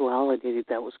homosexuality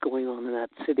that was going on in that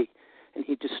city. And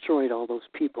he destroyed all those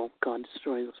people. God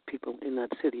destroyed those people in that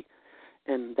city.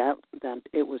 And that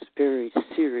it was very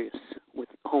serious with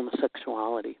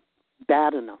homosexuality.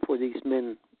 Bad enough where these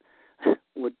men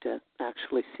would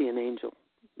actually see an angel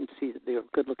and see that they were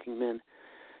good-looking men.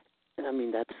 And I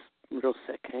mean, that's real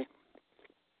sick, eh?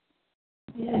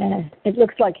 Yeah, it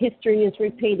looks like history is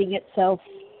repeating itself.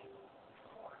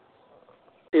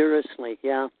 Seriously,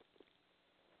 yeah.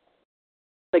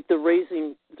 Like they're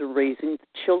raising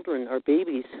children or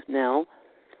babies now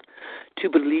to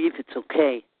believe it's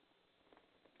okay.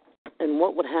 And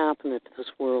what would happen if this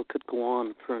world could go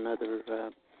on for another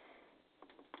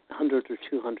 100 or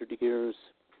 200 years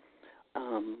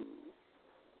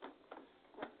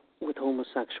with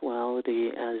homosexuality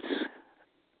as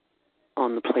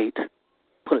on the plate,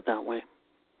 put it that way?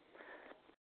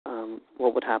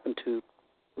 What would happen to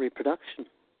reproduction?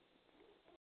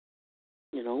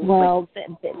 Well,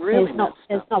 really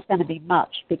there's not going to be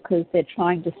much because they're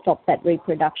trying to stop that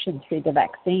reproduction through the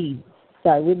vaccines.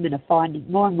 So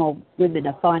more and more women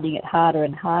are finding it harder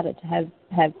and harder to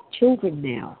have children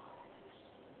now.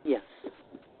 Yes.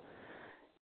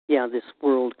 Yeah, this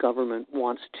world government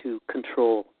wants to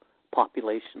control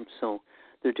population, so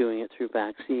they're doing it through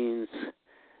vaccines.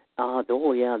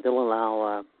 They'll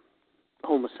allow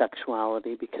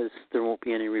homosexuality because there won't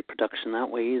be any reproduction that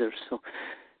way either. So,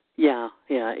 yeah,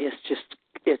 it's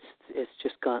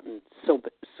just gotten so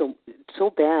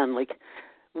bad. Like,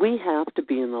 we have to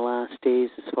be in the last days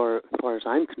as far as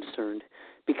I'm concerned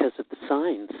because of the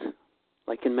signs.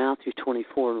 Like in Matthew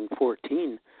 24 and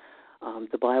 14,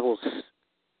 the Bible's,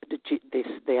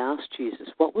 they asked Jesus,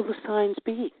 what will the signs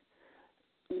be?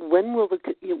 What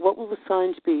will the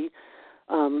signs be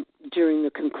during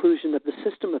the conclusion of the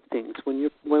system of things, when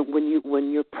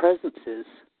your presence is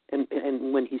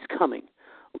and when He's coming?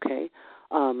 Okay,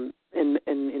 and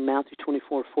in Matthew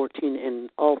 24:14 and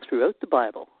all throughout the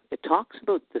Bible, it talks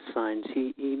about the signs.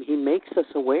 He makes us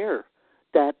aware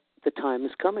that the time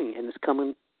is coming, and it's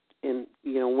coming in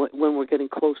when we're getting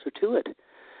closer to it,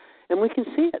 and we can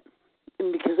see it.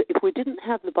 And because if we didn't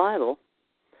have the Bible,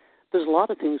 there's a lot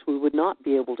of things we would not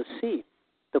be able to see.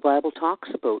 The Bible talks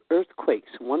about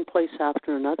earthquakes in one place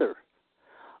after another,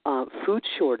 food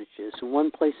shortages in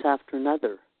one place after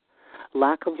another,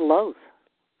 lack of love,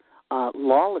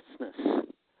 lawlessness,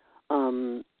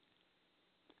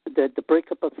 the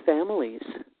breakup of families,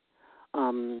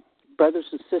 brothers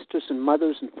and sisters and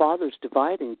mothers and fathers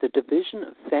dividing, the division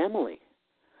of family.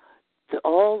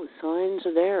 All the signs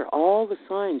are there, all the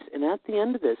signs. And at the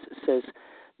end of this, it says,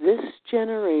 this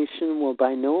generation will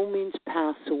by no means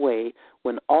pass away.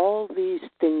 When all these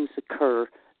things occur,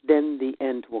 then the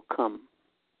end will come.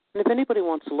 And if anybody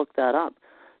wants to look that up,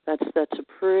 that's a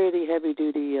pretty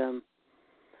heavy-duty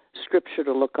scripture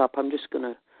to look up. I'm just going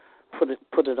to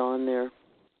put it on there.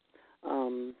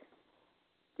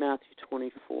 Matthew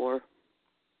 24.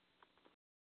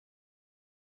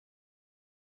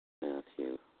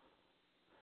 Matthew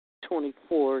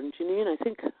 24. And Janine, I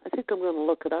think I'm going to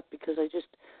look it up because I just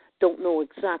don't know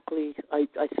exactly. I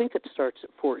think it starts at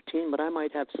 14, but I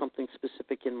might have something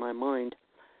specific in my mind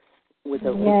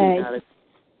without looking at it.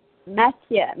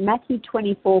 Matthew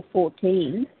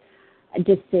 24:14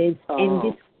 just says,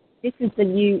 This is the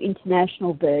New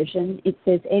International Version. It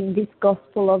says, "And this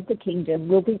gospel of the kingdom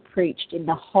will be preached in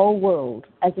the whole world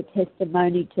as a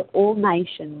testimony to all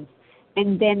nations,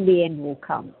 and then the end will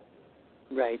come."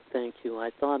 Right, thank you. I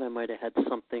thought I might have had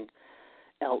something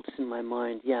else in my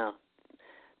mind. Yeah,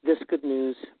 this good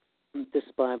news,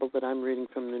 this Bible that I'm reading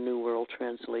from the New World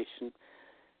Translation,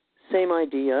 same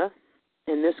idea.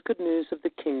 And this good news of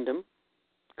the kingdom,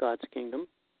 God's kingdom,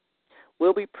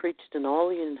 will be preached in all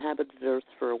the inhabited earth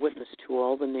for a witness to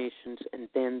all the nations, and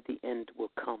then the end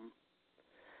will come.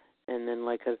 And then,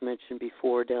 like I've mentioned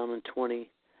before, down in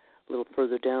 20, a little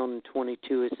further down in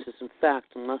 22, it says, "In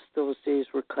fact, unless those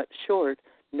days were cut short,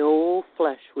 no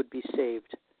flesh would be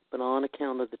saved. But on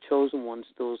account of the chosen ones,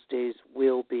 those days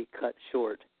will be cut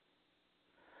short."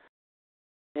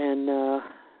 And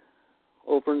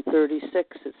over in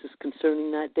 36, it says, "Concerning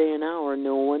that day and hour,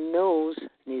 no one knows,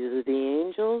 neither the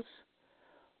angels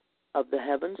of the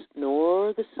heavens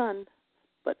nor the Son,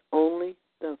 but only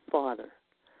the Father."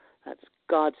 That's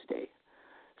God's day.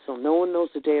 So no one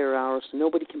knows the day or hour, so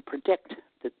nobody can predict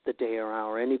the day or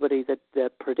hour. Anybody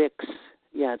that predicts,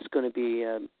 it's going to be,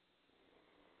 a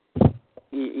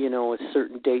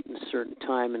certain date and a certain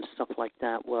time and stuff like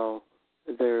that, well,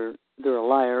 they're a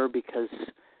liar, because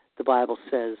the Bible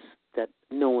says that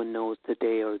no one knows the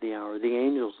day or the hour. The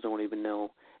angels don't even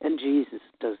know, and Jesus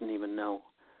doesn't even know.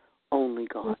 Only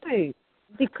God. No,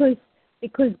 because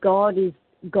God is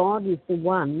the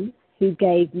one who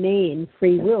gave man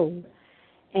free will,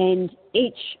 and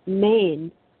each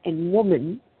man and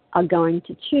woman are going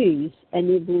to choose, and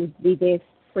it will be their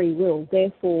free will.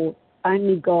 Therefore,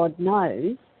 only God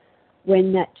knows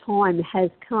when that time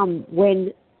has come,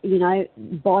 when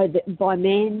by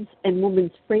man's and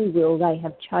woman's free will they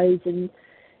have chosen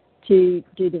to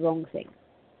do the wrong thing.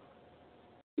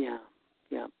 Yeah.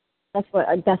 That's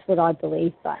what I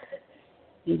believe, but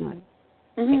Yeah,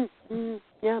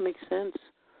 it makes sense.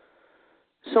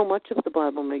 So much of the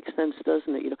Bible makes sense,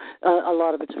 doesn't it? A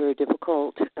lot of it's very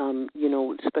difficult.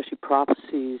 Especially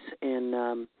prophecies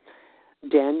and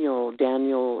Daniel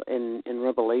and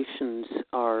Revelations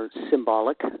are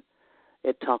symbolic.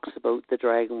 It talks about the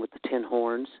dragon with the 10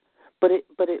 horns, but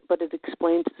it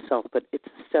explains itself. But it's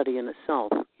a study in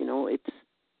itself.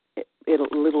 It'll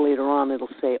a little later on it'll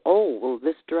say, "Oh, well,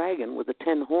 this dragon with the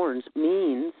 10 horns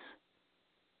means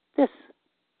this,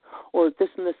 or this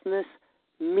and this and this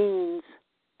means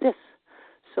this."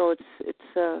 So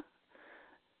it's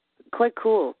quite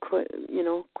cool,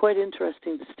 quite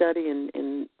interesting to study,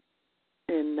 and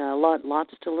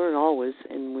lots to learn always,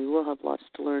 and we will have lots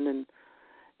to learn.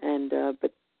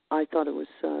 But I thought it was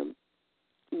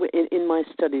in my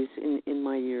studies in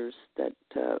my years that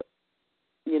to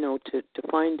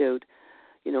find out,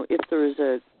 if there is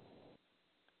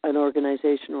an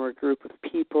organization or a group of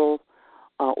people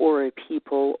or a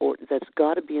people, or that's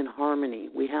got to be in harmony.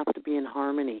 We have to be in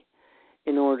harmony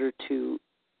in order to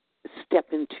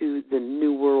step into the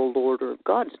new world order,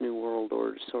 God's new world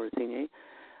order sort of thing.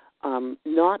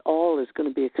 Not all is going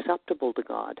to be acceptable to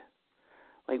God.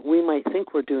 Like, we might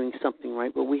think we're doing something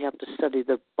right, but we have to study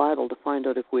the Bible to find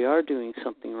out if we are doing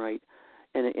something right,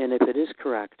 and if it is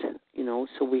correct.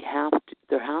 So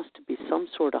there has to be some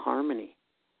sort of harmony.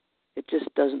 It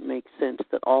just doesn't make sense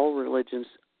that all religions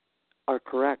are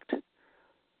correct.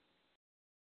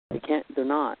 They're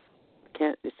not.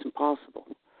 It's impossible.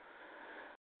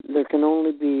 There's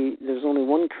only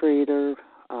one creator,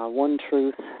 one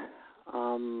truth,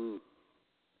 and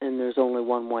there's only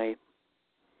one way.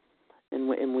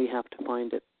 And we have to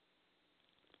find it,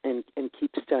 and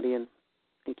keep studying,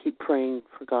 and keep praying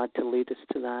for God to lead us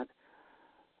to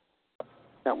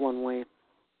that one way.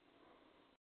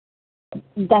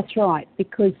 That's right,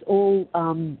 because all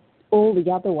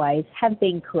the other ways have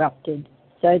been corrupted.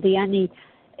 So the only,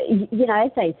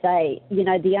 as they say,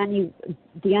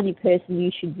 the only person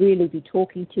you should really be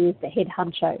talking to is the head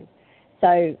honcho.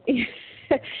 So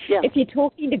if you're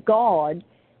talking to God,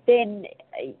 then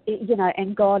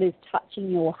and God is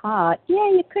touching your heart. Yeah,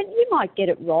 you might get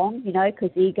it wrong, because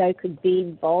ego could be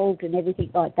involved and everything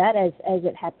like that, as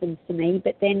it happens to me.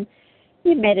 But then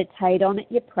you meditate on it,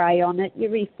 you pray on it, you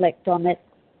reflect on it,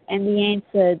 and the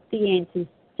answers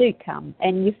do come,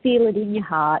 and you feel it in your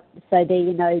heart. So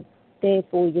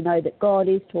therefore you know that God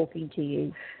is talking to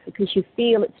you, because you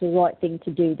feel it's the right thing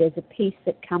to do. There's a peace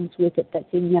that comes with it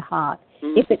that's in your heart.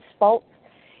 Mm-hmm. If it's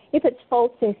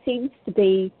false, there seems to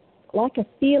be like a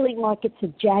feeling like it's a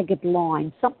jagged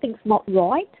line. Something's not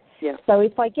right. Yeah. So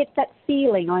if I get that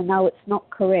feeling, I know it's not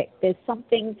correct. There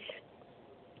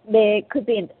could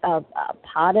be a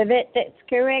part of it that's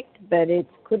correct, but it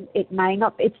may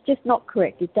not. It's just not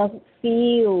correct. It doesn't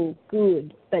feel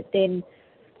good. But then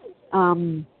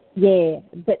Yeah,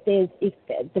 but if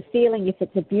the feeling, if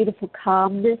it's a beautiful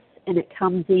calmness and it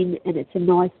comes in, and it's a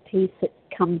nice peace that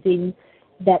comes in,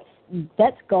 that's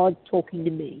God talking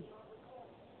to me.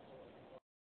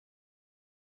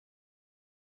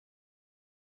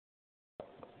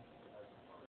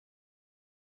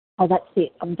 Oh, that's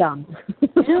it. I'm done.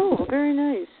 No, very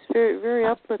nice. Very, very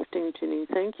uplifting, Ginny.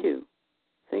 Thank you.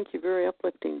 Thank you. Very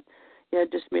uplifting. Yeah,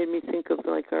 it just made me think of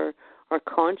like our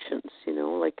conscience,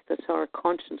 like that's how our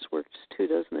conscience works too,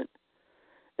 doesn't it?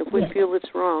 If we feel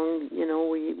it's wrong,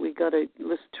 we got to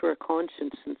listen to our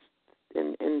conscience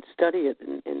and study it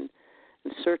and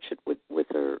search it with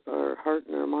our heart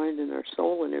and our mind and our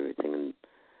soul and everything, and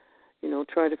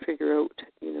try to figure out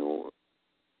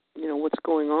what's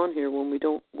going on here when we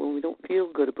don't feel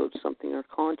good about something. Our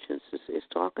conscience is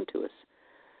talking to us.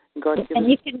 And God gives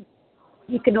us.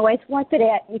 You can always wipe it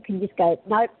out. You can just go,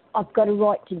 nope, I've got a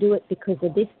right to do it because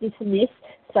of this, this, and this.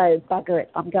 So bugger it,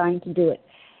 I'm going to do it.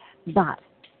 But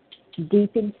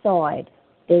deep inside,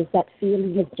 there's that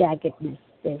feeling of jaggedness.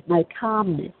 There's no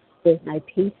calmness. There's no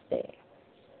peace there.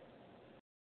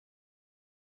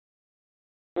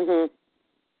 Mm-hmm.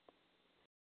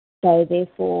 So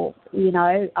therefore, you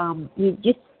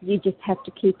just have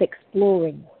to keep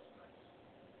exploring.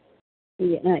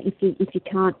 If you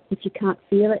can't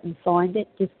feel it and find it,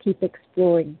 just keep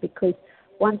exploring, because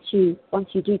once you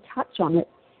do touch on it,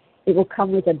 it will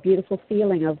come with a beautiful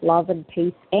feeling of love and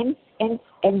peace and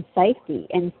safety,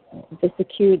 and the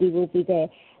security will be there.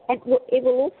 And it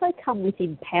will also come with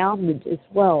empowerment as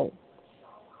well.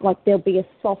 Like there'll be a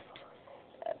soft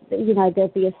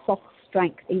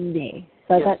strength in there.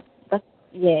 So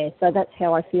so that's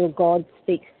how I feel God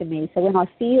speaks to me. So when I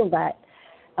feel that,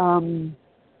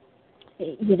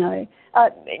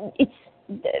 it's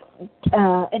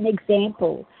an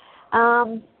example.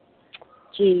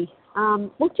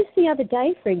 Just the other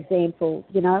day, for example,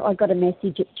 I got a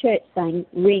message at church saying,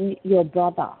 ring your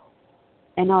brother.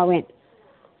 And I went,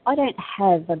 I don't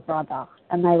have a brother.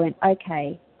 And they went,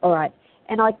 okay, all right.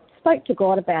 And I spoke to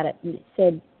God about it, and it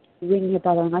said, ring your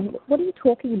brother. And I went, what are you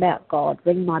talking about, God?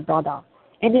 Ring my brother.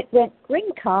 And it went, ring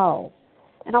Carl.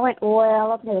 And I went,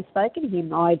 well, I've never spoken to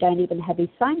him. I don't even have his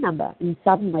phone number. And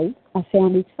suddenly I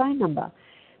found his phone number.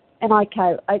 And I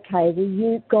go, okay,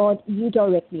 well, God, you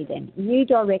direct me then. You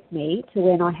direct me to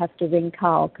when I have to ring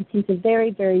Carl, because he's a very,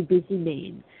 very busy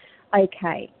man.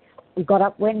 Okay. I got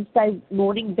up Wednesday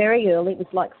morning very early. It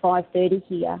was like 5:30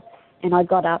 here. And I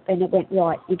got up and it went,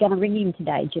 right, you're going to ring him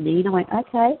today, Janine. I went,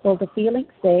 okay, well, the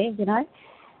feeling's there,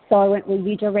 So I went, well,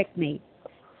 you direct me.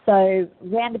 So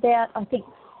round about, I think,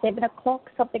 7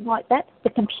 o'clock, something like that, the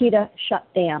computer shut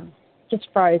down, just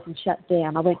froze and shut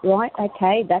down. I went, right,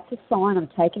 okay, that's a sign. I'm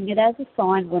taking it as a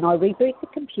sign. When I reboot the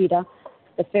computer,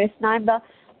 the first number,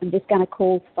 I'm just going to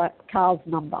call Carl's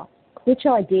number, which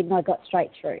I did, and I got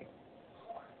straight through.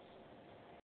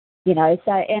 I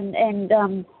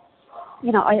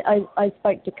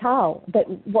spoke to Carl, but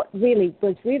what really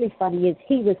was really funny is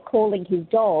he was calling his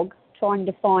dog, trying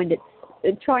to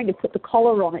put the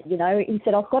collar on it, He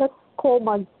said, I've got to call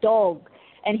my dog,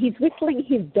 and he's whistling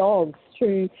his dogs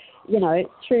through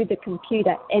the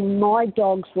computer, and my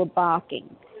dogs were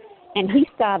barking. And he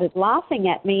started laughing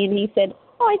at me, and he said,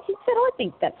 I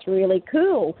think that's really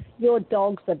cool. Your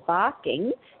dogs are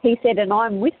barking. He said, and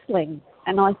I'm whistling.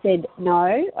 And I said,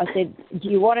 no. I said, do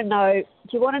you want to know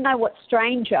what's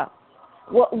stranger?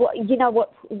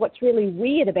 What's really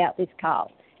weird about this,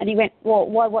 Carl? And he went, well,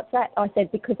 why, what's that? I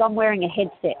said, because I'm wearing a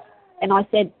headset. And I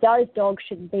said, those dogs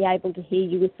shouldn't be able to hear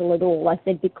you whistle at all. I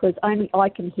said, because only I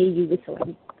can hear you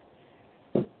whistling.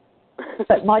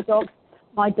 But my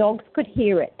dogs could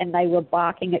hear it, and they were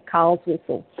barking at Carl's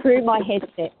whistle through my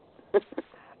headset.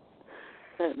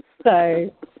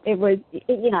 So it was,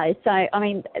 it's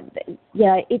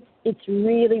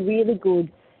really, really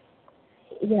good.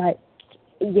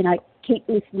 Keep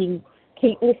listening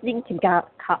to God.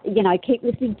 Keep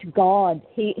listening to God.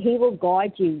 He will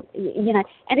guide you. And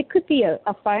it could be a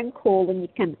phone call, and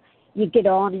you get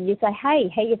on and you say, hey,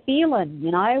 how you feeling?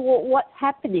 What's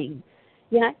happening?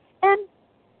 And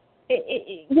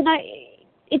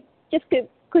it just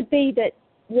could be that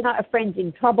a friend's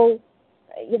in trouble.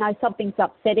 Something's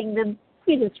upsetting them.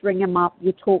 You just ring them up.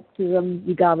 You talk to them.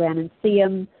 You go around and see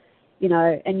them.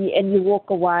 And you walk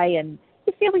away and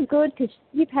you're feeling good because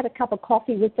you've had a cup of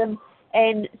coffee with them,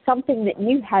 and something that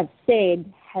you have said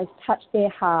has touched their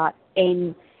heart,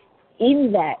 and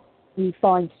in that you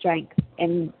find strength.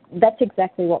 And that's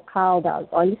exactly what Carl does.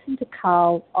 I listen to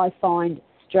Carl. I find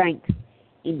strength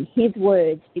in his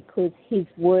words, because his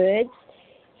words,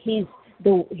 his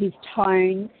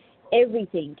tone,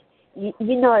 everything, you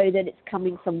know that it's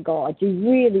coming from God. You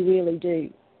really, really do.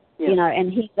 you know,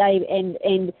 and he's and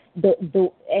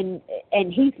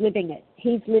he's living it.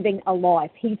 He's living a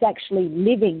life. He's actually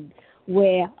living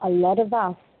where a lot of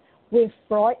us, we're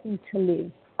frightened to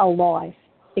live a life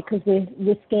because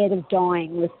we're scared of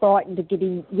dying. We're frightened of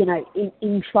getting, you know,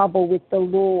 in trouble with the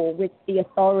law, with the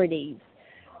authorities.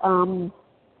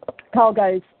 Carl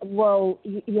goes, well,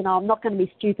 you know, I'm not going to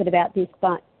be stupid about this,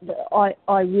 but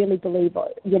I really believe,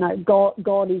 you know,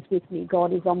 God is with me.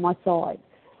 God is on my side.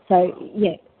 So,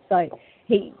 yeah, so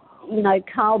he, you know,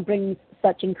 Carl brings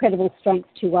such incredible strength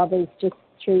to others just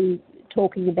through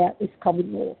talking about this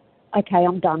common law. Okay,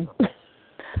 I'm done.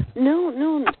 No,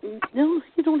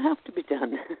 you don't have to be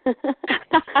done.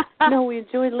 No, we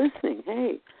enjoy listening.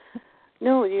 Hey,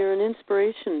 no, you're an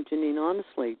inspiration, Janine,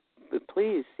 honestly. But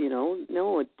please, you know,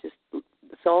 no,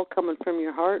 it's all coming from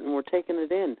your heart, and we're taking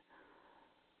it in.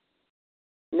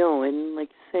 No, and like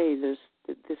you say,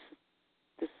 this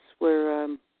is where,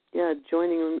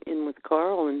 joining in with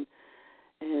Carl, and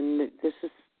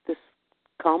this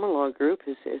common law group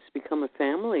has become a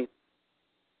family.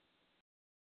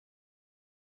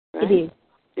 Right? It is.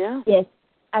 Yeah. Yes,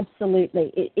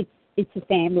 absolutely. It's a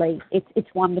family. It's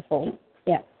wonderful.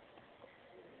 Yeah.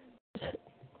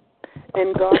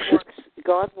 And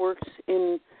God works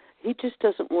in. He just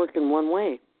doesn't work in one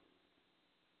way.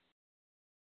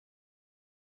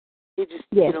 He just,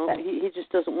 yes, you know, he just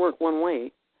doesn't work one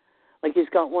way. Like he's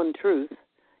got one truth.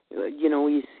 You know,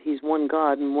 he's one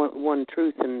God and one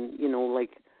truth, and you know,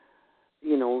 like,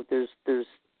 you know, there's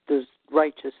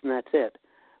righteous, and that's it.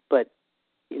 But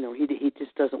you know, he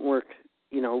just doesn't work.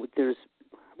 You know, there's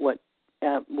what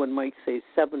Mike says,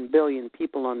 7 billion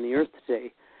people on the earth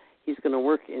today. He's going to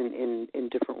work in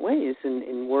different ways,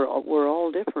 and we're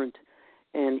all different,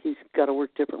 and he's got to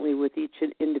work differently with each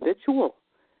individual.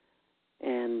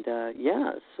 And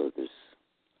so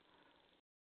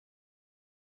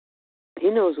he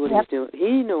knows what he's doing.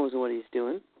 He knows what he's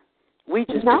doing. We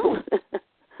just don't.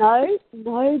 No,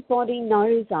 nobody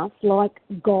knows us like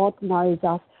God knows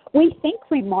us. We think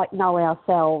we might know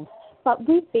ourselves, but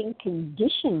we've been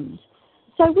conditioned.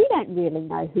 So we don't really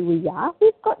know who we are.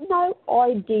 We've got no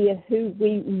idea who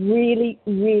we really,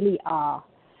 really are.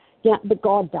 Yeah, but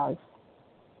God does.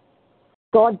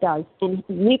 God does. And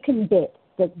you can bet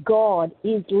that God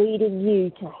is leading you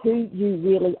to who you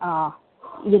really are.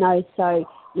 You know, so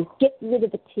you get rid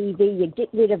of the TV, you get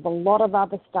rid of a lot of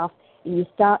other stuff, and you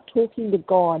start talking to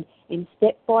God, and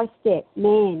step by step,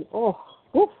 man,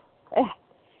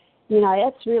 you know,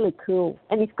 that's really cool.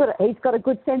 And he's got a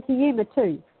good sense of humour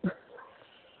too.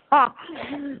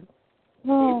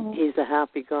 He's a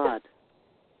happy God.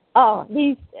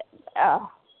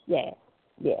 Yeah.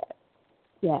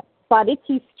 But it's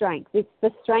his strength. It's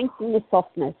the strength and the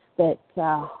softness that.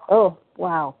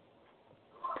 Wow.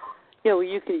 Yeah, well,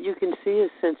 you can see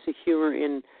his sense of humor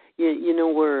in, you know,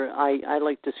 where I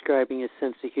like describing his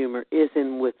sense of humor is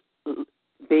in with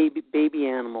baby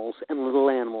animals and little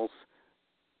animals,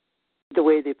 the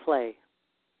way they play.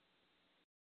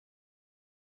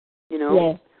 You know,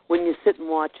 yeah. When you sit and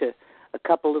watch a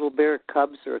couple little bear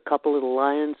cubs or a couple little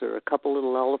lions or a couple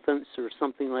little elephants or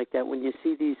something like that, when you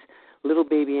see these little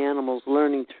baby animals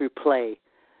learning through play,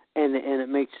 and it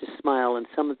makes you smile, and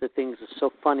some of the things are so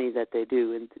funny that they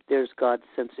do, and there's God's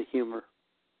sense of humor.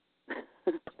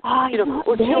 You know,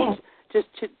 or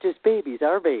just babies,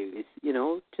 our babies, you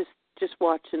know, just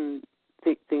watching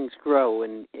things grow,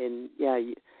 and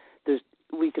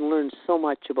we can learn so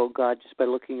much about God just by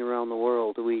looking around the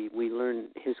world. We learn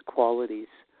His qualities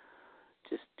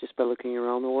just by looking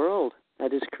around the world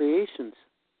at His creations.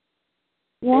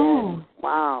 Yeah. And,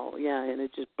 wow. Yeah, and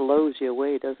it just blows you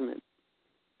away, doesn't it?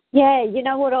 Yeah. You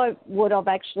know what I've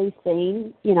actually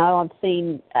seen. You know, I've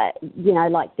seen you know,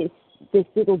 like this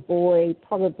little boy,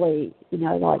 probably, you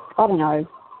know, like, I don't know,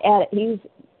 he's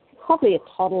probably a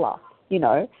toddler, you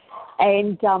know,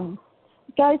 and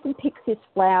goes and picks this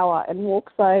flower and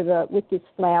walks over with this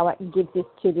flower and gives this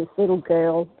to this little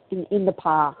girl in the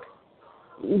park,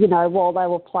 you know, while they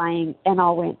were playing. And I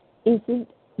went, isn't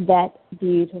that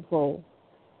beautiful?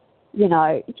 You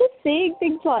know, just seeing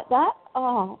things like that,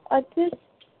 it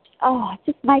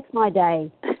just makes my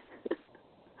day.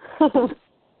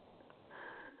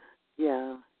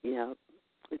 Yeah.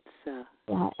 It's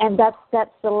yeah, and that's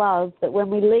the love that when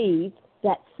we leave,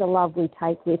 that's the love we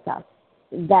take with us.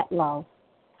 That love,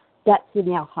 that's in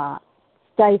our heart,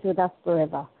 stays with us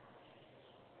forever.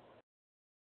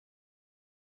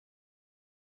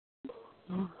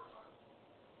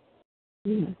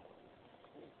 Yeah.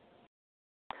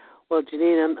 Well,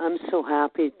 Janine, I'm so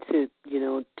happy to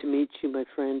meet you, my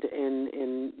friend,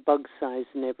 and Bug Size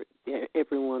and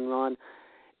everyone, Ron.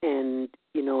 And,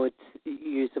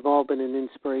 you have all been an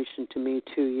inspiration to me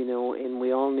too, and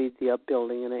we all need the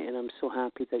upbuilding, and I'm so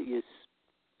happy that you've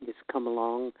come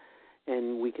along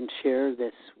and we can share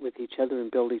this with each other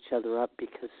and build each other up,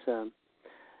 because,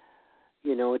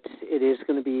 it is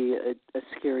going to be a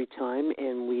scary time,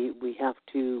 and we have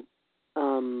to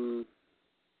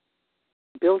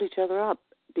build each other up,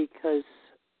 because,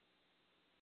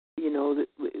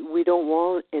 we don't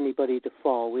want anybody to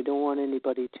fall. We don't want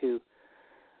anybody to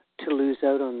lose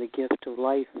out on the gift of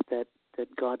life that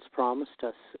God's promised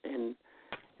us. And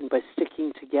by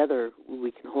sticking together,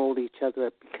 we can hold each other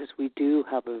up, because we do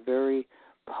have a very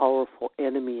powerful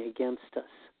enemy against us.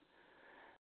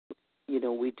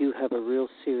 We do have a real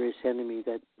serious enemy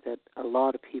that a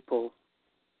lot of people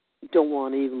don't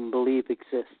want to even believe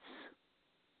exists.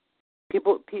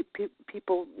 People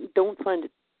don't find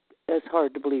it as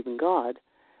hard to believe in God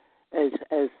as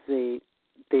they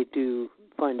do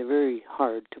find it very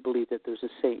hard to believe that there's a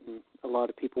Satan. A lot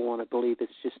of people want to believe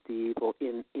it's just the evil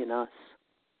in us.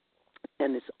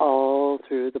 And it's all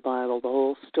through the Bible, the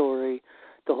whole story,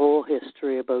 the whole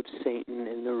history about Satan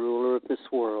and the ruler of this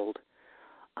world,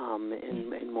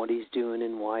 and what he's doing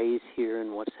and why he's here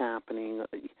and what's happening.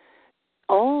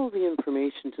 All the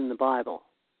information's in the Bible,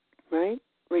 right?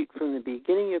 Right from the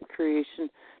beginning of creation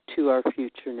to our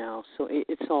future now. So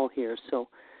it's all here. So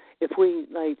if we,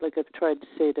 like I've tried to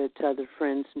say to other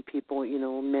friends and people,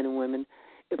 men and women,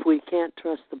 if we can't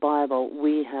trust the Bible,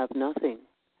 we have nothing.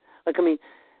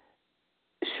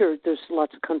 Sure, there's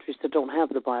lots of countries that don't have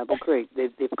the Bible. Great,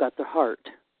 they've got their heart.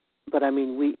 But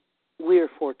we are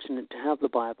fortunate to have the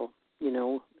Bible.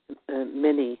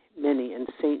 Many, and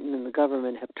Satan and the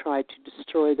government have tried to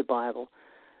destroy the Bible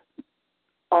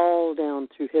all down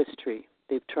through history.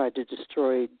 They've tried to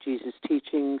destroy Jesus'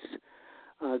 teachings,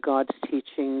 God's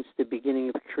teachings, the beginning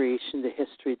of creation, the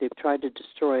history. They've tried to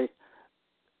destroy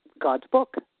God's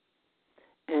book.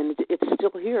 And it's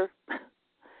still here.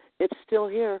 It's still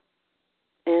here.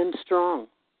 And strong.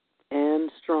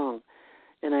 And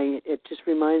it just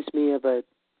reminds me of a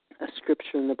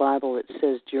scripture in the Bible that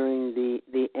says during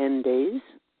the end days,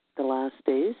 the last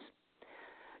days,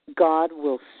 God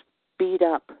will speed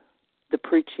up the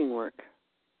preaching work.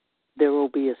 There will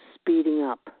be a speeding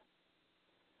up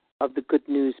of the good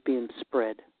news being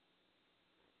spread.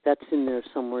 That's in there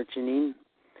somewhere, Janine.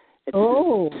 It's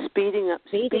speeding up.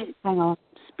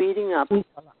 Speeding up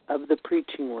of the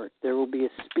preaching work. There will be a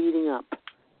speeding up.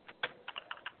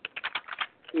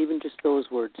 Even just those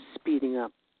words, speeding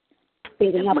up.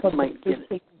 Speeding up of the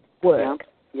preaching work.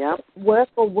 Yeah. Work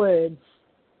or words?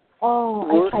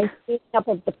 Oh, okay. Speeding up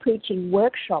of the preaching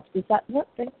workshops. Is that what?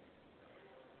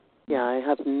 Yeah, I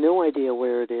have no idea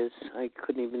where it is. I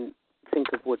couldn't even think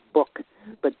of what book,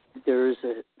 but there's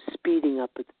a speeding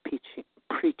up of the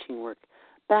preaching work.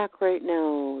 Back right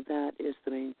now, that is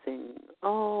the main thing.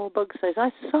 Oh, Bug says,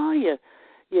 I saw you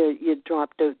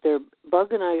dropped out there,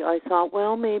 Bug, and I thought,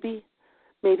 well, maybe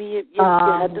you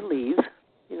had to leave,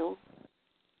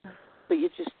 but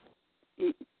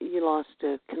you lost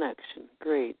a connection.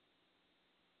 Great.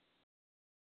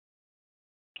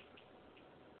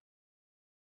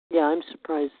 Yeah, I'm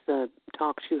surprised the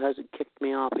TalkShoe hasn't kicked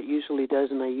me off. It usually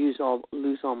does, and I lose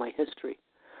all my history.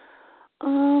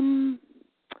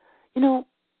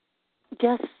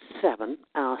 Guest 7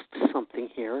 asked something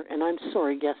here, and I'm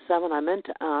sorry, Guest 7, I meant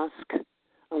to ask.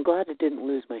 I'm glad it didn't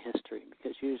lose my history,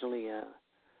 because usually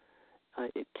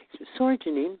it kicks me. Sorry,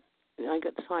 Janine, I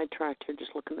got sidetracked here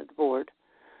just looking at the board.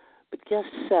 But Guest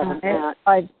 7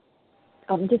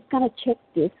 I'm just going to check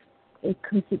this,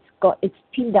 because it's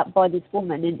pinned up by this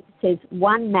woman, and it says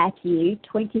 1 Matthew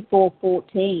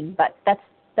 24:14, but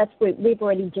that's where we've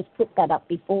already just put that up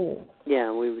before.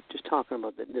 Yeah, we were just talking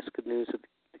about that. This good news of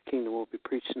the kingdom will be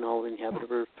preached in all the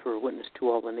inhabited earth for a witness to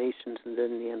all the nations, and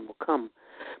then the end will come.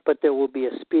 But there will be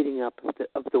a speeding up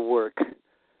of the work.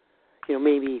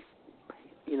 Maybe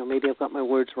I've got my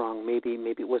words wrong. Maybe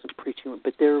it wasn't preaching,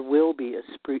 but there will be a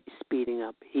speeding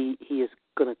up. He is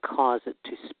going to cause it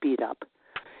to speed up.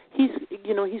 He's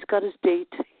got his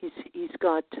date. He's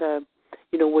got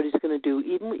what he's going to do.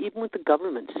 Even with the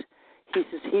governments, he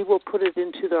says he will put it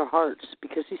into their hearts,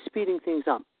 because he's speeding things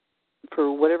up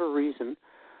for whatever reason.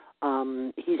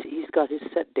 He's got his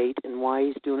set date, and why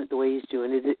he's doing it the way he's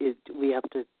doing it. We have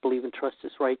to believe and trust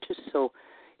is righteous. So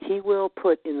he will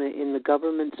put in the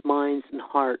government's minds and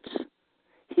hearts.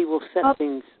 He will set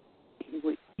things.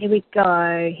 Here we go.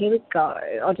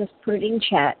 I'll just put it in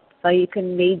chat so you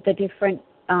can read the different.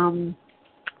 I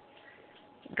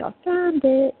found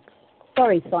it.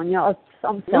 Sorry, Sonia.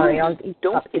 I'm sorry.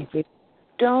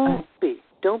 Don't be.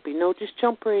 No, just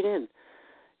jump right in.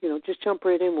 Just jump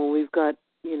right in when we've got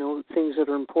things that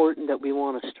are important that we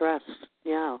want to stress.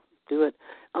 Yeah, do it.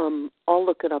 I'll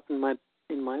look it up in my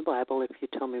Bible if you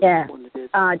tell me which one it is.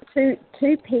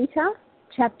 2 Peter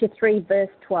chapter 3 verse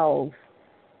 12.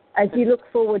 As you look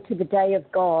forward to the day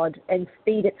of God and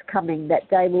speed its coming, that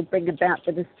day will bring about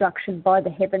the destruction by the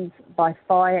heavens by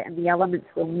fire, and the elements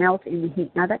will melt in the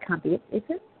heat. No, that can't be it, is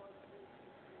it?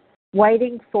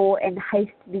 Waiting for and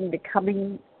hastening the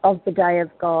coming of the day of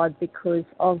God, because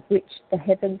of which the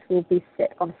heavens will be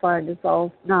set on fire and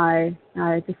dissolved. No,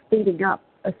 the speeding up.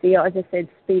 See, I just said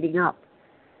speeding up.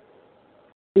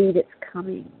 Speed its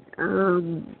coming.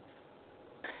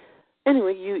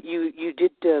 Anyway, you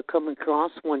did come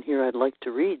across one here I'd like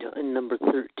to read in number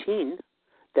 13.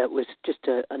 That was just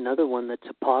another one that's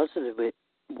a positive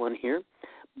one here.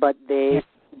 But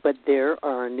there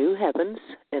are new heavens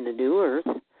and a new earth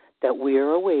that we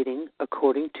are awaiting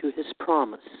according to his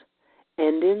promise,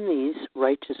 and in these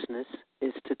righteousness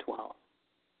is to dwell.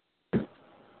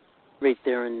 Right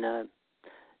there in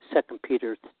 2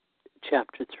 Peter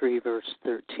chapter 3, verse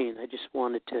 13. I just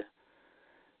wanted to,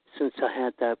 since I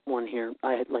had that one here,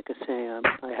 I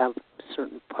have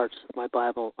certain parts of my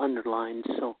Bible underlined,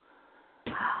 so.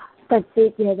 That's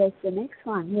it, that's the next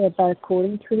one. Yeah, but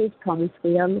according to his promise,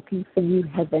 we are looking for new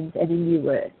heavens and a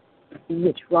new earth, in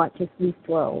which righteousness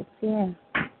dwells. Yeah.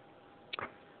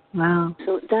 Wow.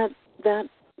 So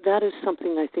that is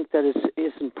something I think that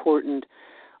is important.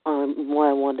 Why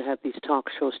I wanted to have these talk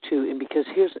shows too, and because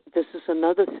this is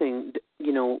another thing.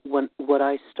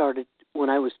 When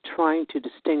I was trying to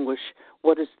distinguish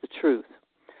what is the truth,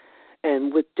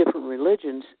 and with different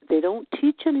religions, they don't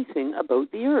teach anything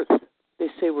about the earth. They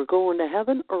say we're going to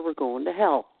heaven or we're going to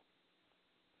hell,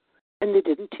 and they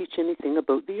didn't teach anything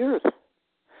about the earth.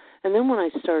 And then when I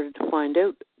started to find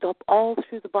out, all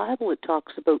through the Bible it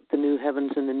talks about the new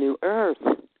heavens and the new earth.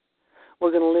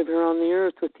 We're going to live here on the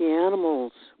earth with the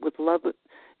animals, with love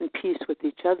and peace with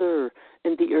each other,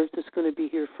 and the earth is going to be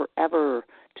here forever,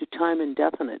 to time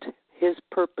indefinite. His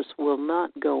purpose will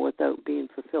not go without being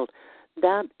fulfilled.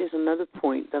 That is another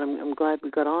point that I'm glad we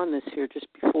got on this here just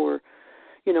before,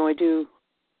 I do,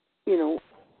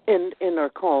 end our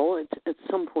call at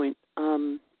some point.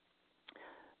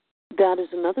 That is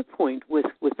another point with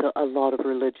a lot of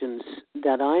religions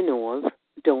that I know of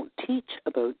don't teach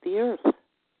about the earth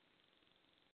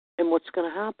and what's going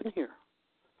to happen here.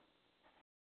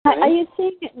 Right? Are you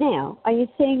seeing it now?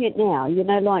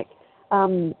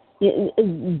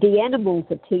 The animals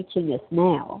are teaching us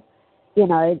now.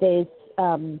 There's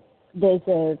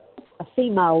a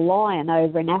female lion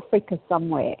over in Africa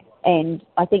somewhere, and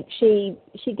I think she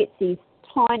gets these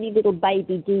tiny little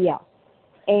baby deer,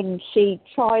 and she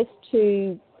tries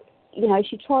to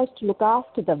look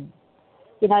after them.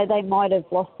 They might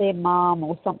have lost their mom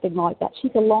or something like that.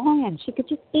 She's a lion. She could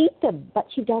just eat them, but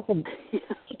she doesn't.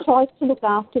 She tries to look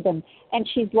after them, and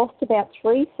she's lost about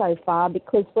 3 so far,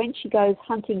 because when she goes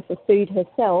hunting for food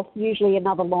herself, usually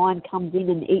another lion comes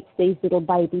in and eats these little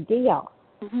baby deer.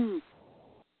 Mm-hmm.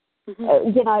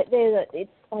 Mm-hmm.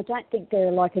 I don't think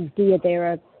they're like a deer.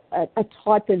 They're a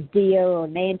type of deer or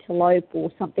an antelope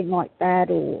or something like that.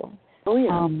 Or I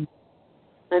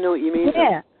know what you mean.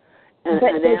 Yeah. And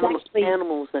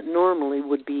animals that normally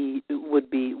would be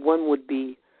one would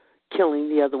be killing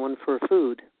the other one for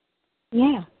food.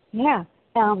 Yeah.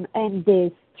 And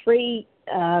there's three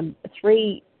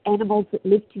animals that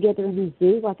live together in a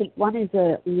zoo. I think one is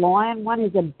a lion, one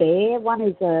is a bear, one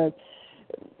is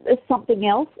something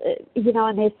else.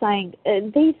 And they're saying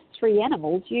these 3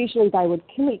 animals, usually they would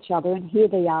kill each other, and here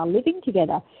they are living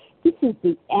together. This is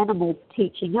the animals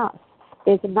teaching us.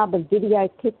 There's another video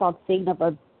clip I've seen of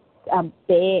a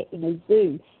bear in a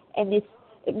zoo, and it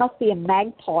must be a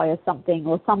magpie or something,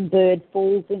 or some bird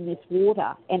falls in this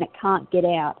water and it can't get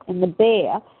out, and the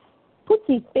bear puts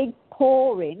his big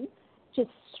paw in,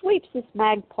 just sweeps this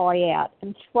magpie out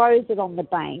and throws it on the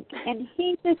bank, and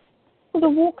he just sort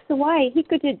of walks away. He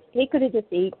could have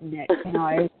just eaten it,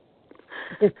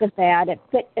 just about it,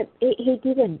 but he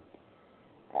didn't.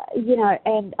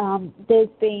 And there's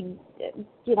been,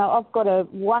 I've got a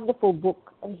wonderful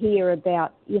book here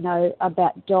about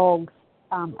dogs,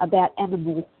 about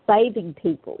animals saving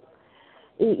people.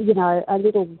 A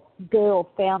little girl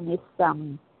found this,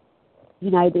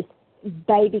 this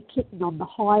baby kitten on the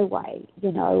highway,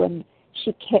 and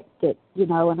she kept it, and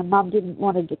her mum didn't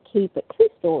want her to keep it. True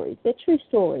stories. They're true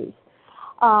stories.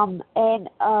 And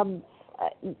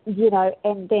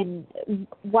then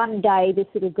one day this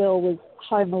little girl was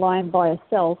home alone by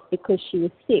herself because she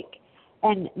was sick,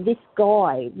 and this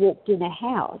guy walked in a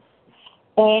house,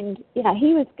 And, you know,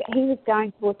 he was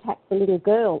going to attack the little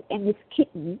girl, and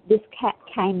this cat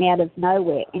came out of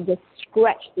nowhere and just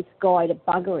scratched this guy to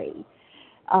buggery,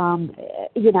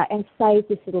 you know, and saved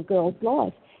this little girl's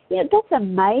life. Yeah, that's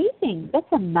amazing.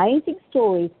 That's amazing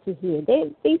stories to hear.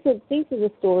 These are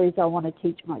the stories I want to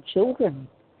teach my children.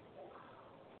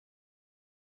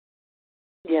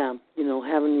 Yeah, you know,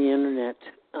 having the internet,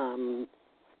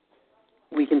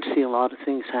 we can see a lot of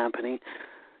things happening,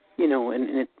 you know,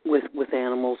 and with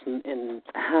animals and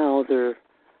how they're,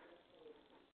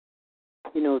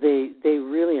 you know, they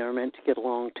really are meant to get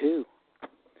along too.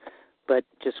 But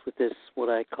just with this, what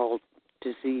I call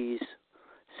disease,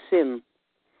 sin,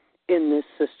 in this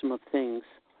system of things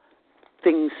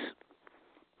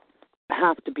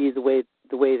have to be the way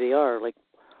they are. Like,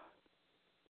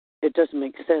 it doesn't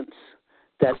make sense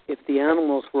that if the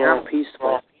animals were all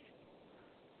peaceful,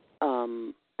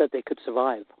 that they could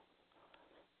survive,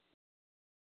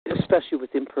 especially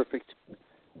with imperfect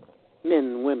men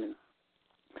and women.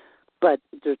 But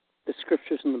the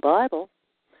scriptures in the Bible,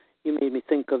 you made me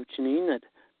think of, Janine,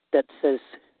 that says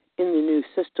in the new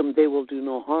system they will do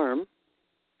no harm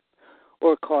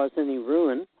or cause any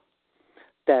ruin,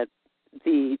 that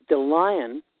the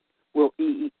lion will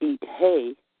eat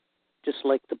hay just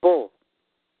like the bull.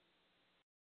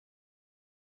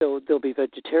 So they'll be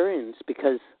vegetarians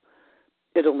because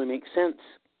it only makes sense.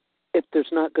 If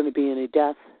there's not going to be any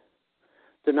death,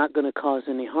 they're not going to cause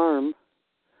any harm,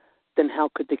 then how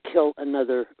could they kill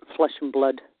another flesh and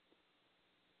blood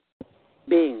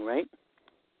being, right?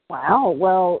 Wow,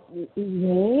 well,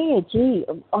 yeah, gee,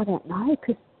 I don't know,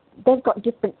 because they've got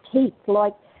different teeth.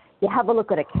 Like, you have a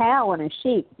look at a cow and a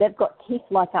sheep, they've got teeth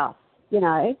like us, you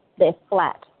know, they're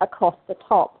flat across the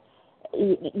top,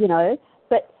 you know,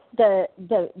 but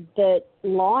the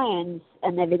lions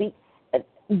and everything,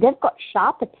 they've got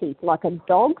sharper teeth, like a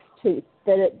dog's tooth,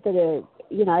 that are,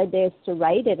 you know, they're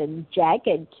serrated and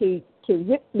jagged to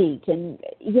rip meat, and,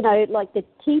 you know, like the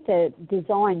teeth are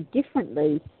designed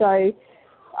differently. So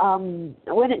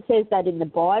when it says that in the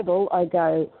Bible, I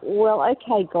go, well,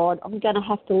 okay, God, I'm going to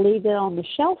have to leave it on the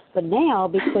shelf for now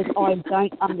because I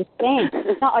don't understand.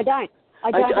 No, I don't.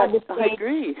 I don't understand. I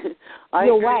agree.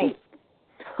 Your way.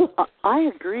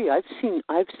 I agree. I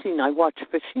watch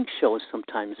fishing shows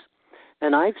sometimes,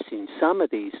 and I've seen some of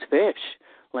these fish,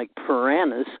 like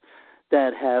piranhas,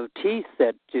 that have teeth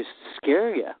that just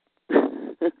scare you.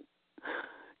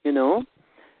 You know?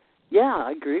 Yeah,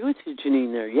 I agree with you,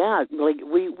 Janine, there. Yeah, like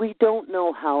we don't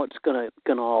know how it's gonna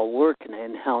all work,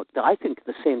 and how I think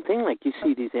the same thing. Like, you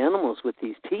see these animals with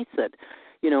these teeth that,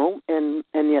 you know, and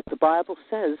yet the Bible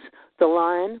says the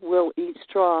lion will eat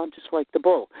straw just like the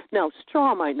bull. Now,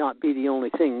 straw might not be the only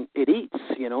thing it eats.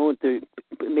 You know,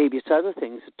 maybe it's other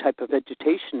things, a type of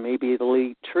vegetation. Maybe it'll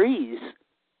eat trees.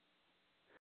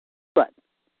 But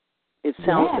it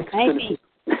sounds like it's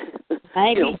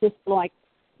maybe you know,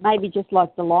 maybe just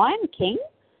like the Lion King,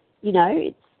 you know,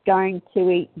 it's going to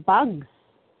eat bugs.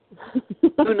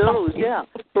 Who knows? Yeah,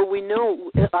 but we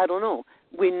know. I don't know.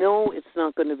 We know it's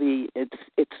not going to be.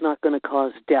 It's not going to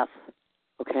cause death.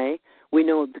 Okay, we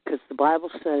know because the Bible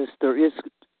says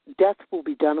death will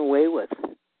be done away with.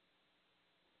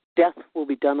 Death will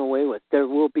be done away with. There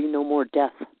will be no more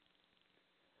death.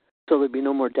 So there'll be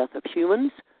no more death of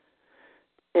humans.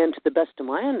 And to the best of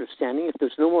my understanding, if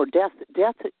there's no more death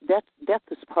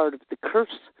is part of the curse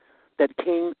that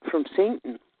came from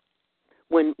Satan,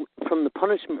 from the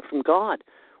punishment from God,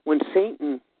 when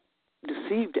Satan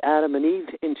deceived Adam and Eve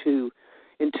into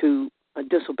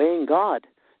disobeying God.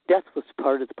 Death was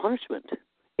part of the punishment.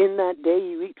 In that day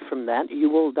you eat from that, you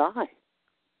will die.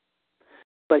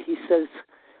 But he says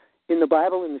in the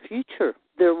Bible, in the future,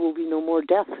 there will be no more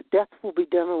death. Death will be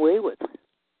done away with.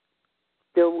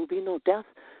 There will be no death.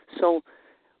 So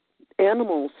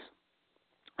animals,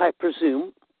 I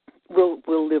presume, will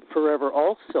live forever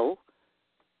also.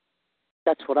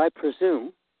 That's what I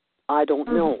presume. I don't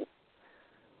know.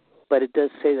 But it does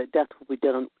say that death will be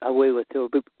done away with.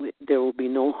 There will be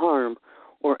no harm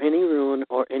or any ruin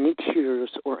or any tears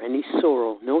or any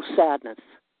sorrow, no sadness.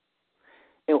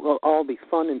 It will all be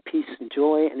fun and peace and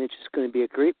joy, and it's just going to be a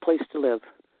great place to live.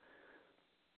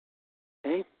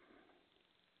 Okay?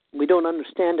 We don't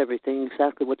understand everything,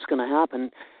 exactly what's going to happen,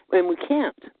 and we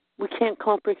can't. We can't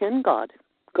comprehend God.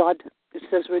 God, it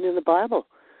says right in the Bible,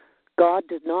 God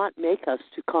did not make us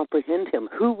to comprehend him.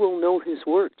 Who will know his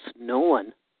words? No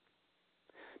one.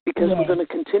 Because we're going to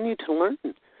continue to learn.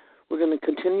 We're going to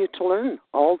continue to learn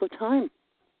all the time.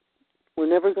 We're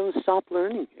never going to stop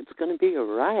learning. It's going to be a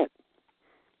riot.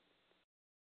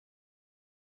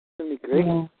 It's going to be great.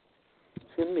 Yeah.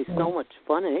 It's going to be so much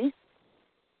fun, eh?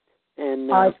 And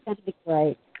it's going to be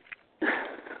great.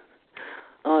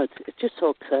 Oh, it's just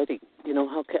so exciting. You know,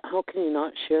 how can you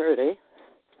not share it, eh?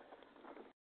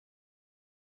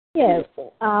 Yeah.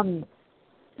 I'm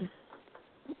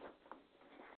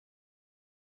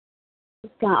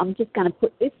just going to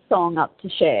put this song up to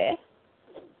share.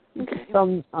 Okay.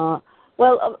 From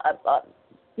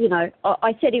you know,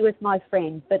 I said he was my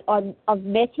friend, but I've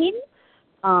met him,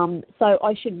 so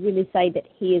I should really say that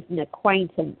he is an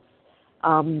acquaintance.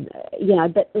 You know,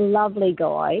 but lovely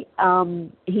guy.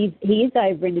 He is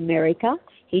over in America.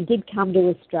 He did come to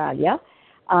Australia,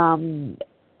 and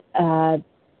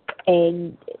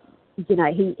you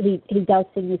know, he does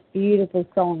sing this beautiful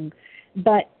song.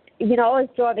 But you know, I was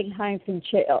driving home from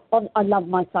church. I love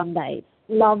my Sundays.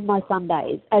 Love my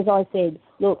Sundays. As I said,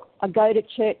 look, I go to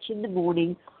church in the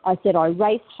morning. I said I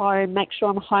race home, make sure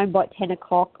I'm home by 10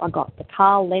 o'clock. I got the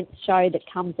car length show that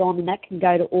comes on, and that can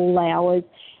go to all hours.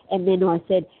 And then I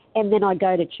said, and then I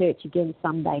go to church again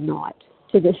Sunday night,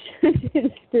 to the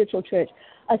spiritual church.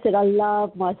 I said, I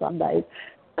love my Sundays.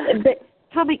 But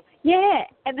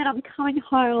and then I'm coming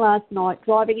home last night,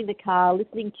 driving in the car,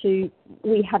 listening to,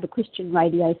 we have a Christian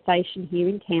radio station here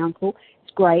in Townsville.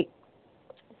 It's great.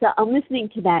 So I'm listening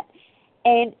to that,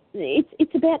 and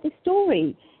it's about this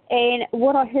story. And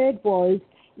what I heard was,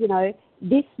 you know,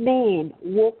 this man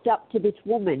walked up to this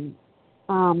woman,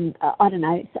 I don't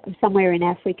know, somewhere in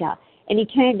Africa, and he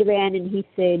turned around and he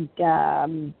said,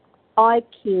 I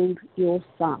killed your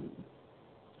son.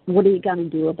 What are you going to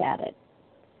do about it?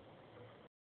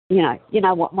 You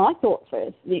know what my thought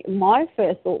first? My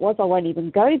first thought was, I won't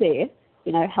even go there.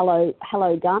 You know, hello,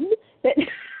 gun. But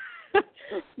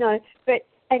no, but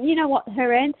and you know what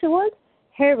her answer was?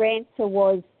 Her answer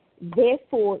was,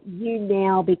 therefore you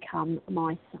now become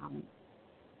my son.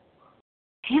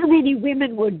 How many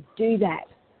women would do that?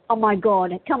 Oh my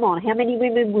God! Come on, how many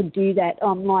women would do that?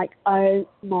 I'm like, oh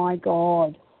my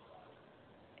God.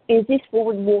 Is this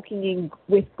woman walking in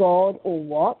with God or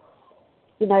what?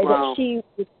 You know, wow.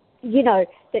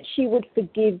 that she would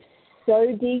forgive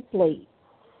so deeply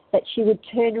that she would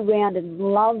turn around and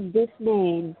love this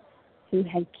man who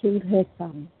had killed her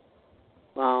son.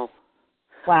 Wow.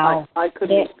 Wow. I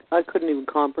couldn't even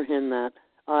comprehend that.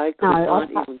 I could not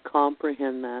even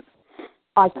comprehend that.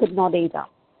 I could not either.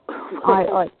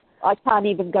 I can't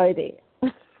even go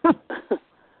there.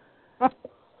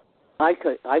 I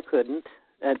couldn't.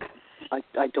 And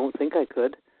I don't think I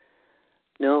could.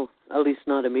 No, at least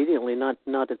not immediately, not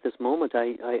at this moment.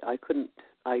 I couldn't.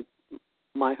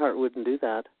 My heart wouldn't do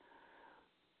that.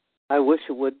 I wish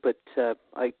it would, but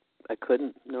I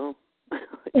couldn't. No.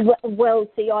 Well,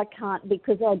 see, I can't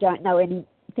because I don't know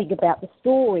anything about the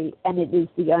story, and it is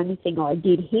the only thing I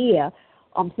did hear.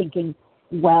 I'm thinking,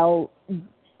 well,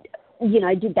 you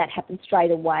know, did that happen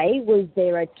straight away? Was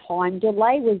there a time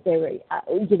delay? Was there,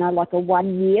 like a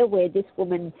 1 year where this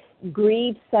woman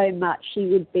grieved so much she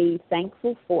would be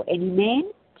thankful for any man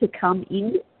to come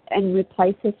in and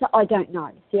replace her? So I don't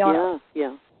know. See,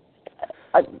 yeah.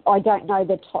 I don't know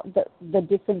the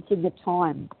difference in the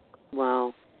time.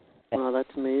 Wow. Wow,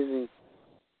 that's amazing.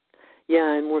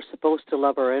 Yeah, and we're supposed to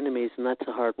love our enemies, and that's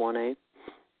a hard one, eh?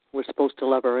 We're supposed to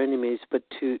love our enemies, but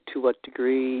to what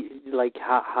degree, like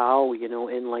how, you know,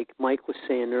 and like Mike was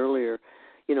saying earlier,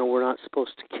 you know, we're not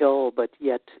supposed to kill, but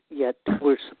yet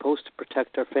we're supposed to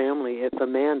protect our family. If a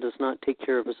man does not take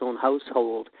care of his own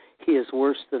household, he is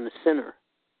worse than a sinner.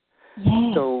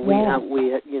 Yeah, so we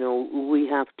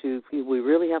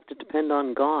really have to depend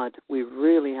on God. We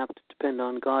really have to depend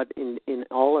on God in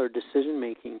all our decision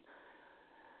making.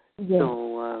 Yeah.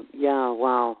 So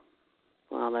wow,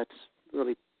 that's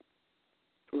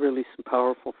really some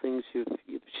powerful things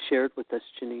you've shared with us,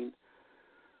 Janine.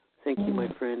 Thank you, my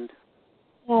friend.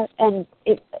 Yeah, and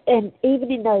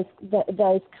even in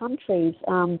those countries,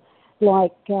 if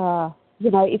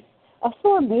I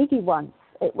saw a movie once.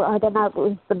 I don't know if it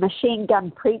was The Machine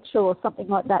Gun Preacher or something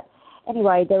like that.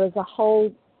 Anyway, there was a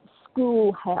whole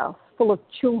schoolhouse full of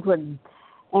children,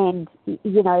 and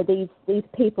you know these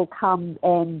people come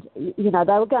and you know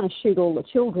they were going to shoot all the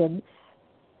children,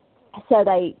 so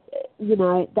they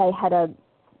had a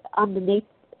underneath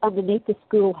the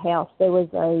schoolhouse there was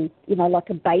like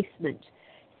a basement,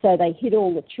 so they hid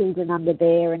all the children under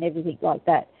there and everything like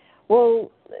that.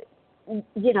 Well,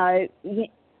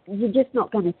 you're just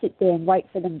not going to sit there and wait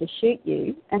for them to shoot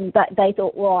you. And but they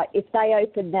thought, right, if they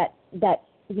open that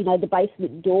the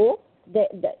basement door,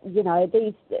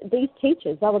 these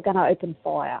teachers, they were going to open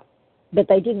fire, but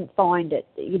they didn't find it,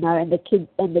 and the kids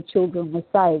and the children were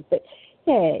saved. But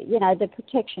yeah, the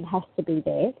protection has to be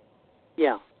there.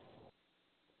 Yeah.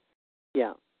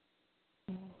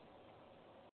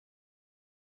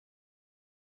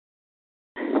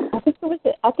 think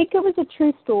it was a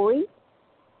true story.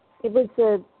 It was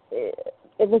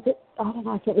I don't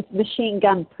know if it was Machine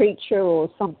Gun Preacher or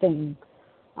something,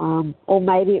 or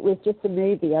maybe it was just a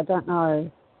movie. I don't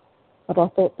know, but I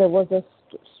thought there was a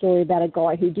story about a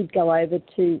guy who did go over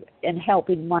to and help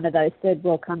in one of those third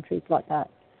world countries like that.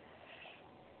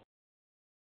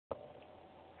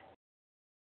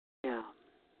 Yeah.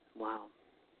 Wow.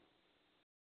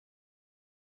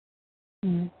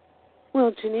 Mm.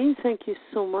 Well, Janine, thank you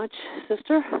so much,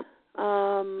 sister.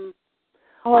 It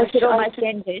almost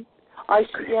ended.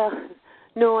 Yeah.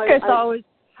 No, because I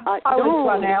was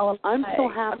 1 hour. I'm so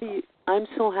happy. I'm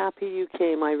so happy you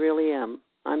came. I really am.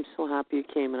 I'm so happy you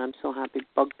came, and I'm so happy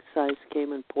Bug Size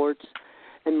came, and Ports,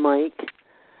 and Mike,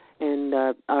 and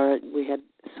we had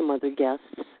some other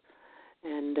guests,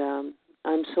 and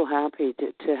I'm so happy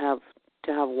to have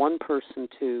one person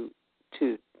to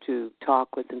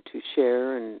talk with and to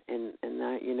share, and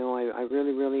that, you know, I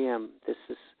really, really am. This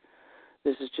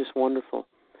is just wonderful,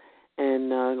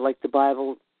 and like the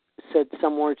Bible said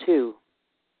somewhere too,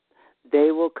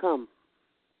 they will come.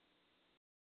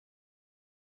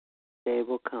 They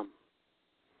will come.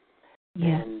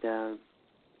 Yeah.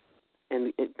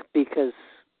 And because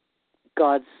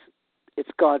it's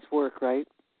God's work, right?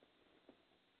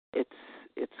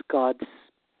 It's God's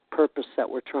purpose that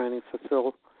we're trying to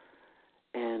fulfill,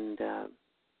 and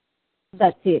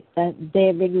that's it.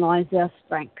 Therein lies our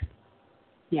strength.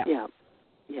 Yeah. Yeah.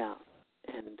 Yeah.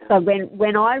 And so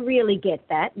when I really get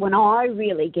that,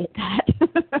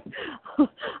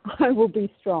 I will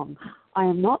be strong. I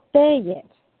am not there yet.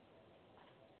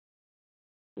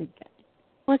 Okay.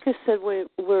 Like I said, we're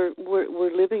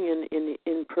living in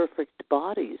imperfect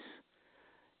bodies.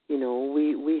 You know,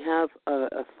 we have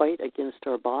a fight against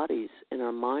our bodies and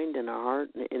our mind and our heart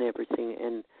and everything,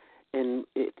 and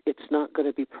it's not going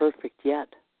to be perfect yet.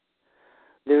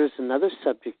 There's another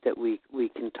subject that we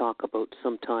can talk about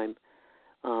sometime.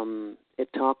 The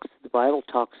Bible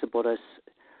talks about us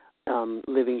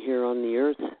living here on the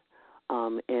earth,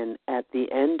 and at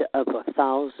the end of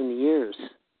 1,000 years,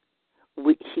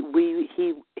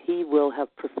 He will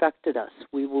have perfected us.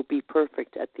 We will be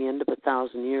perfect at the end of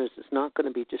 1,000 years. It's not going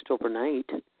to be just overnight.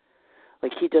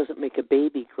 Like, He doesn't make a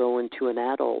baby grow into an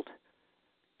adult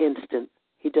instant.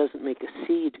 He doesn't make a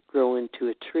seed grow into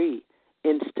a tree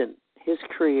instant. His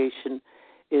creation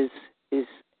is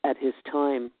at His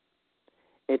time.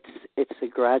 It's a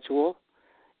gradual,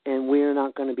 and we are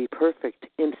not going to be perfect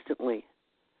instantly.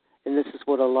 And this is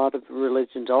what a lot of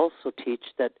religions also teach,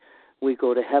 that we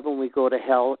go to heaven, we go to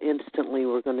hell, instantly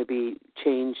we're going to be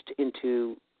changed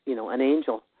into, you know, an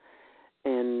angel.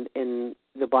 And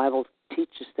the Bible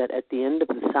teaches that at the end of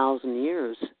 1,000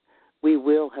 years, we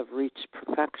will have reached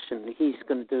perfection.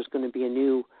 There's going to be a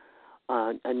new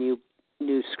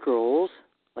scrolls,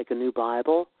 like a new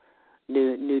Bible,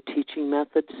 new teaching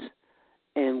methods,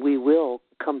 and we will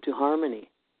come to harmony.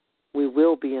 We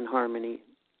will be in harmony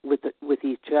with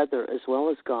each other as well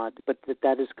as God, but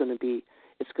that is going to be,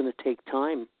 it's going to take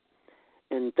time.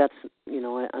 And that's, you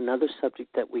know, another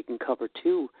subject that we can cover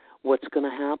too. What's going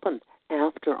to happen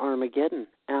after Armageddon,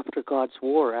 after God's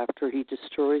war, after He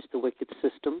destroys the wicked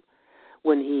system,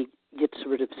 when He gets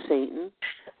rid of Satan,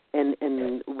 and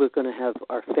we're going to have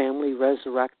our family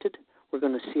resurrected. We're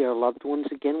going to see our loved ones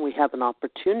again. We have an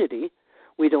opportunity.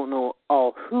 We don't know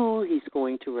all who He's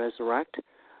going to resurrect.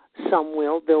 Some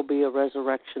will. There'll be a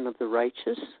resurrection of the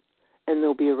righteous, and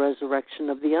there'll be a resurrection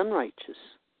of the unrighteous.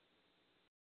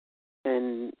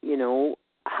 And, you know,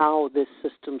 how this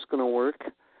system's going to work,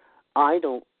 I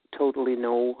don't totally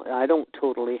know. I don't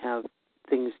totally have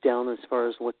things down as far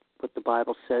as what the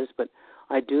Bible says, but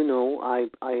I do know I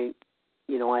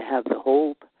have the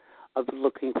hope of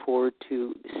looking forward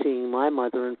to seeing my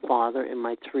mother and father and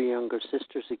my 3 younger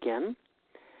sisters again,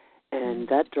 and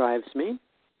that drives me.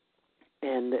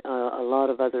 And a lot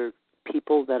of other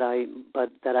people that I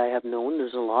have known.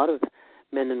 There's a lot of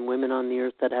men and women on the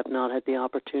earth that have not had the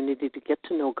opportunity to get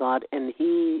to know God, and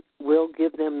He will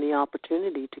give them the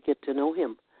opportunity to get to know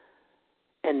Him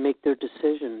and make their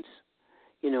decisions,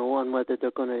 you know, on whether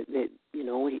they're going to, you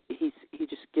know, He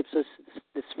just gives us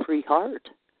this free heart.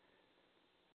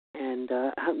 And,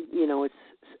 you know, it's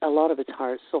a lot of it's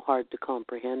so hard to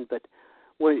comprehend, but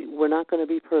we're not going to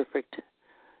be perfect,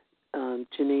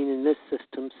 Janine, in this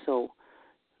system. So,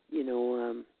 you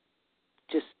know,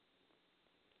 just,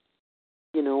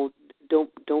 you know,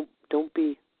 don't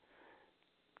be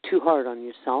too hard on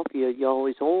yourself. You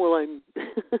always, I'm.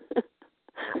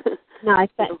 No,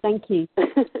 thank you,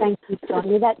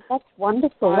 Sonia. That's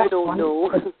wonderful. I don't know.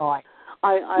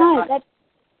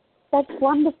 That's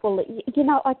wonderful. You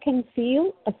know, I can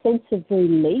feel a sense of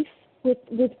relief with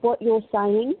what you're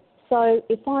saying. So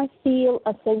if I feel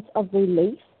a sense of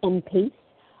relief and peace,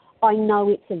 I know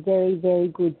it's a very, very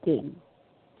good thing.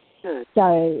 Good.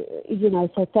 So,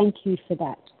 so thank you for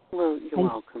that. Well, you're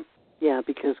welcome. Yeah,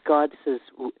 because God says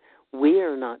we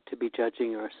are not to be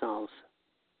judging ourselves.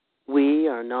 We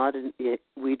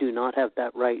do not have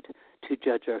that right to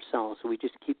judge ourselves. We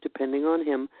just keep depending on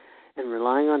Him and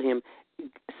relying on Him.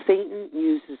 Satan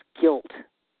uses guilt.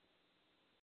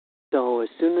 So as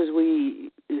soon as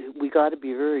we got to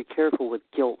be very careful with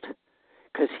guilt,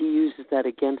 because he uses that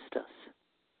against us.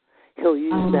 He'll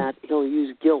use that. He'll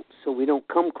use guilt so we don't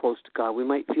come close to God. We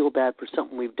might feel bad for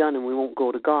something we've done, and we won't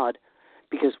go to God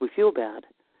because we feel bad.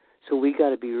 So we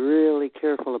got to be really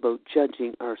careful about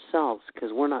judging ourselves,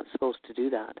 because we're not supposed to do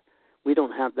that. We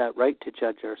don't have that right to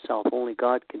judge ourselves. Only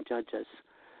God can judge us.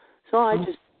 So I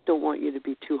just don't want you to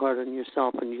be too hard on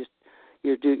yourself, and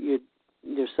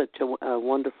you're such a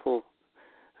wonderful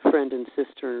friend and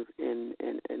sister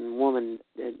and woman,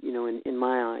 in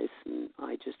my eyes. And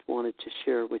I just wanted to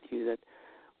share with you that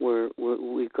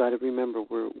we've got to remember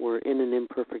we're in an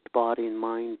imperfect body and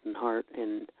mind and heart,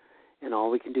 and all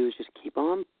we can do is just keep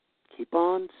on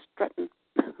strutting.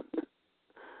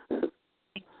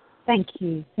 Thank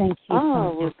you.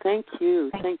 Oh, well, thank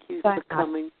you. Thank you for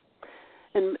coming.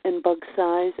 And Bug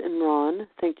Size and Ron,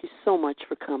 thank you so much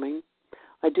for coming.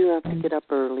 I do have to get up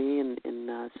early, and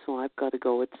so I've got to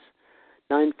go. It's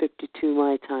 9:52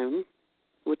 my time.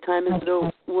 What time is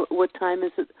it? What time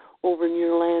is it over in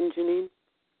your land, Janine?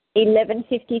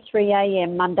 11:53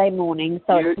 a.m. Monday morning,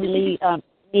 so it's nearly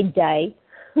midday.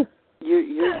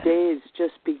 Your day is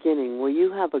just beginning. Well,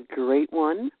 you have a great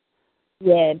one.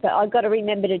 Yeah, but I've got to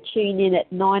remember to tune in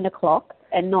at 9 o'clock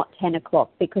and not 10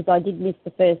 o'clock because I did miss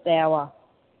the first hour.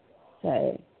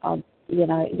 So, I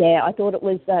thought it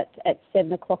was at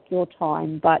 7 o'clock your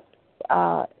time, but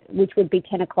which would be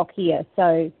 10 o'clock here.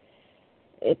 So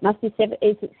it must be 7.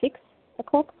 Is it 6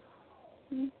 o'clock?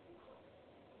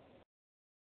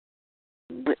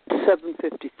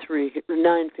 7:53,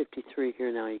 9:53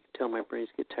 here now. You can tell my brains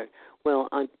get tired. Well,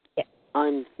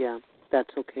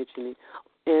 that's okay, Ginny.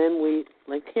 And we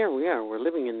are. We're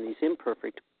living in these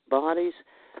imperfect bodies.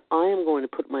 I am going to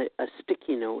put a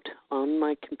sticky note on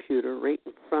my computer right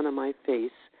in front of my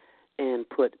face and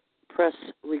put press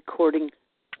recording,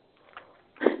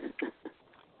 because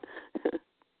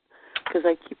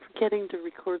I keep forgetting to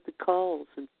record the calls.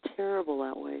 I'm terrible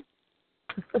that way.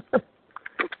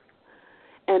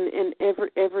 And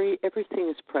everything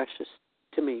is precious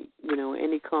to me.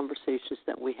 Any conversations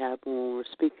that we have when we're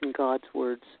speaking God's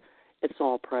words, it's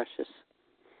all precious.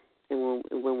 And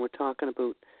when we're talking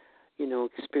about,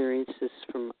 experiences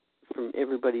from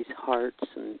everybody's hearts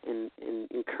and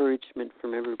encouragement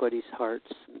from everybody's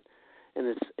hearts, and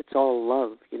it's all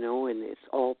love, and it's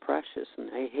all precious, and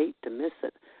I hate to miss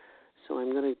it. So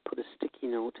I'm going to put a sticky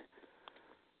note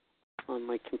on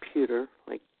my computer,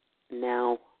 like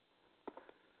now,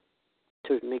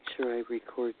 to make sure I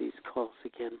record these calls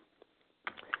again.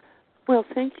 Well,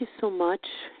 thank you so much,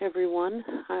 everyone.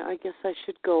 I guess I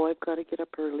should go. I've got to get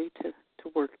up early to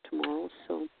work tomorrow.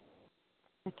 So.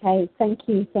 Okay, thank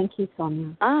you,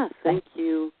 Sonia. Thank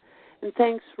you. And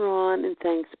thanks, Ron, and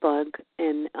thanks, Bug.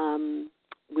 And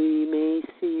we may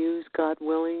see you, God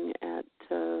willing, at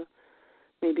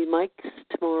maybe Mike's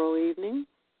tomorrow evening.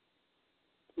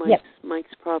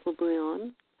 Mike's probably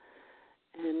on.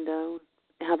 And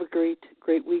have a great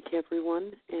week,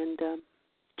 everyone. And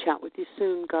chat with you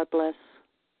soon. God bless.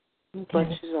 Okay.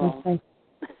 Bless you all.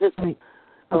 Okay.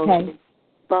 Okay.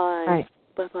 Bye. Right.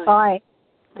 Bye-bye. Bye.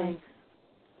 Thanks.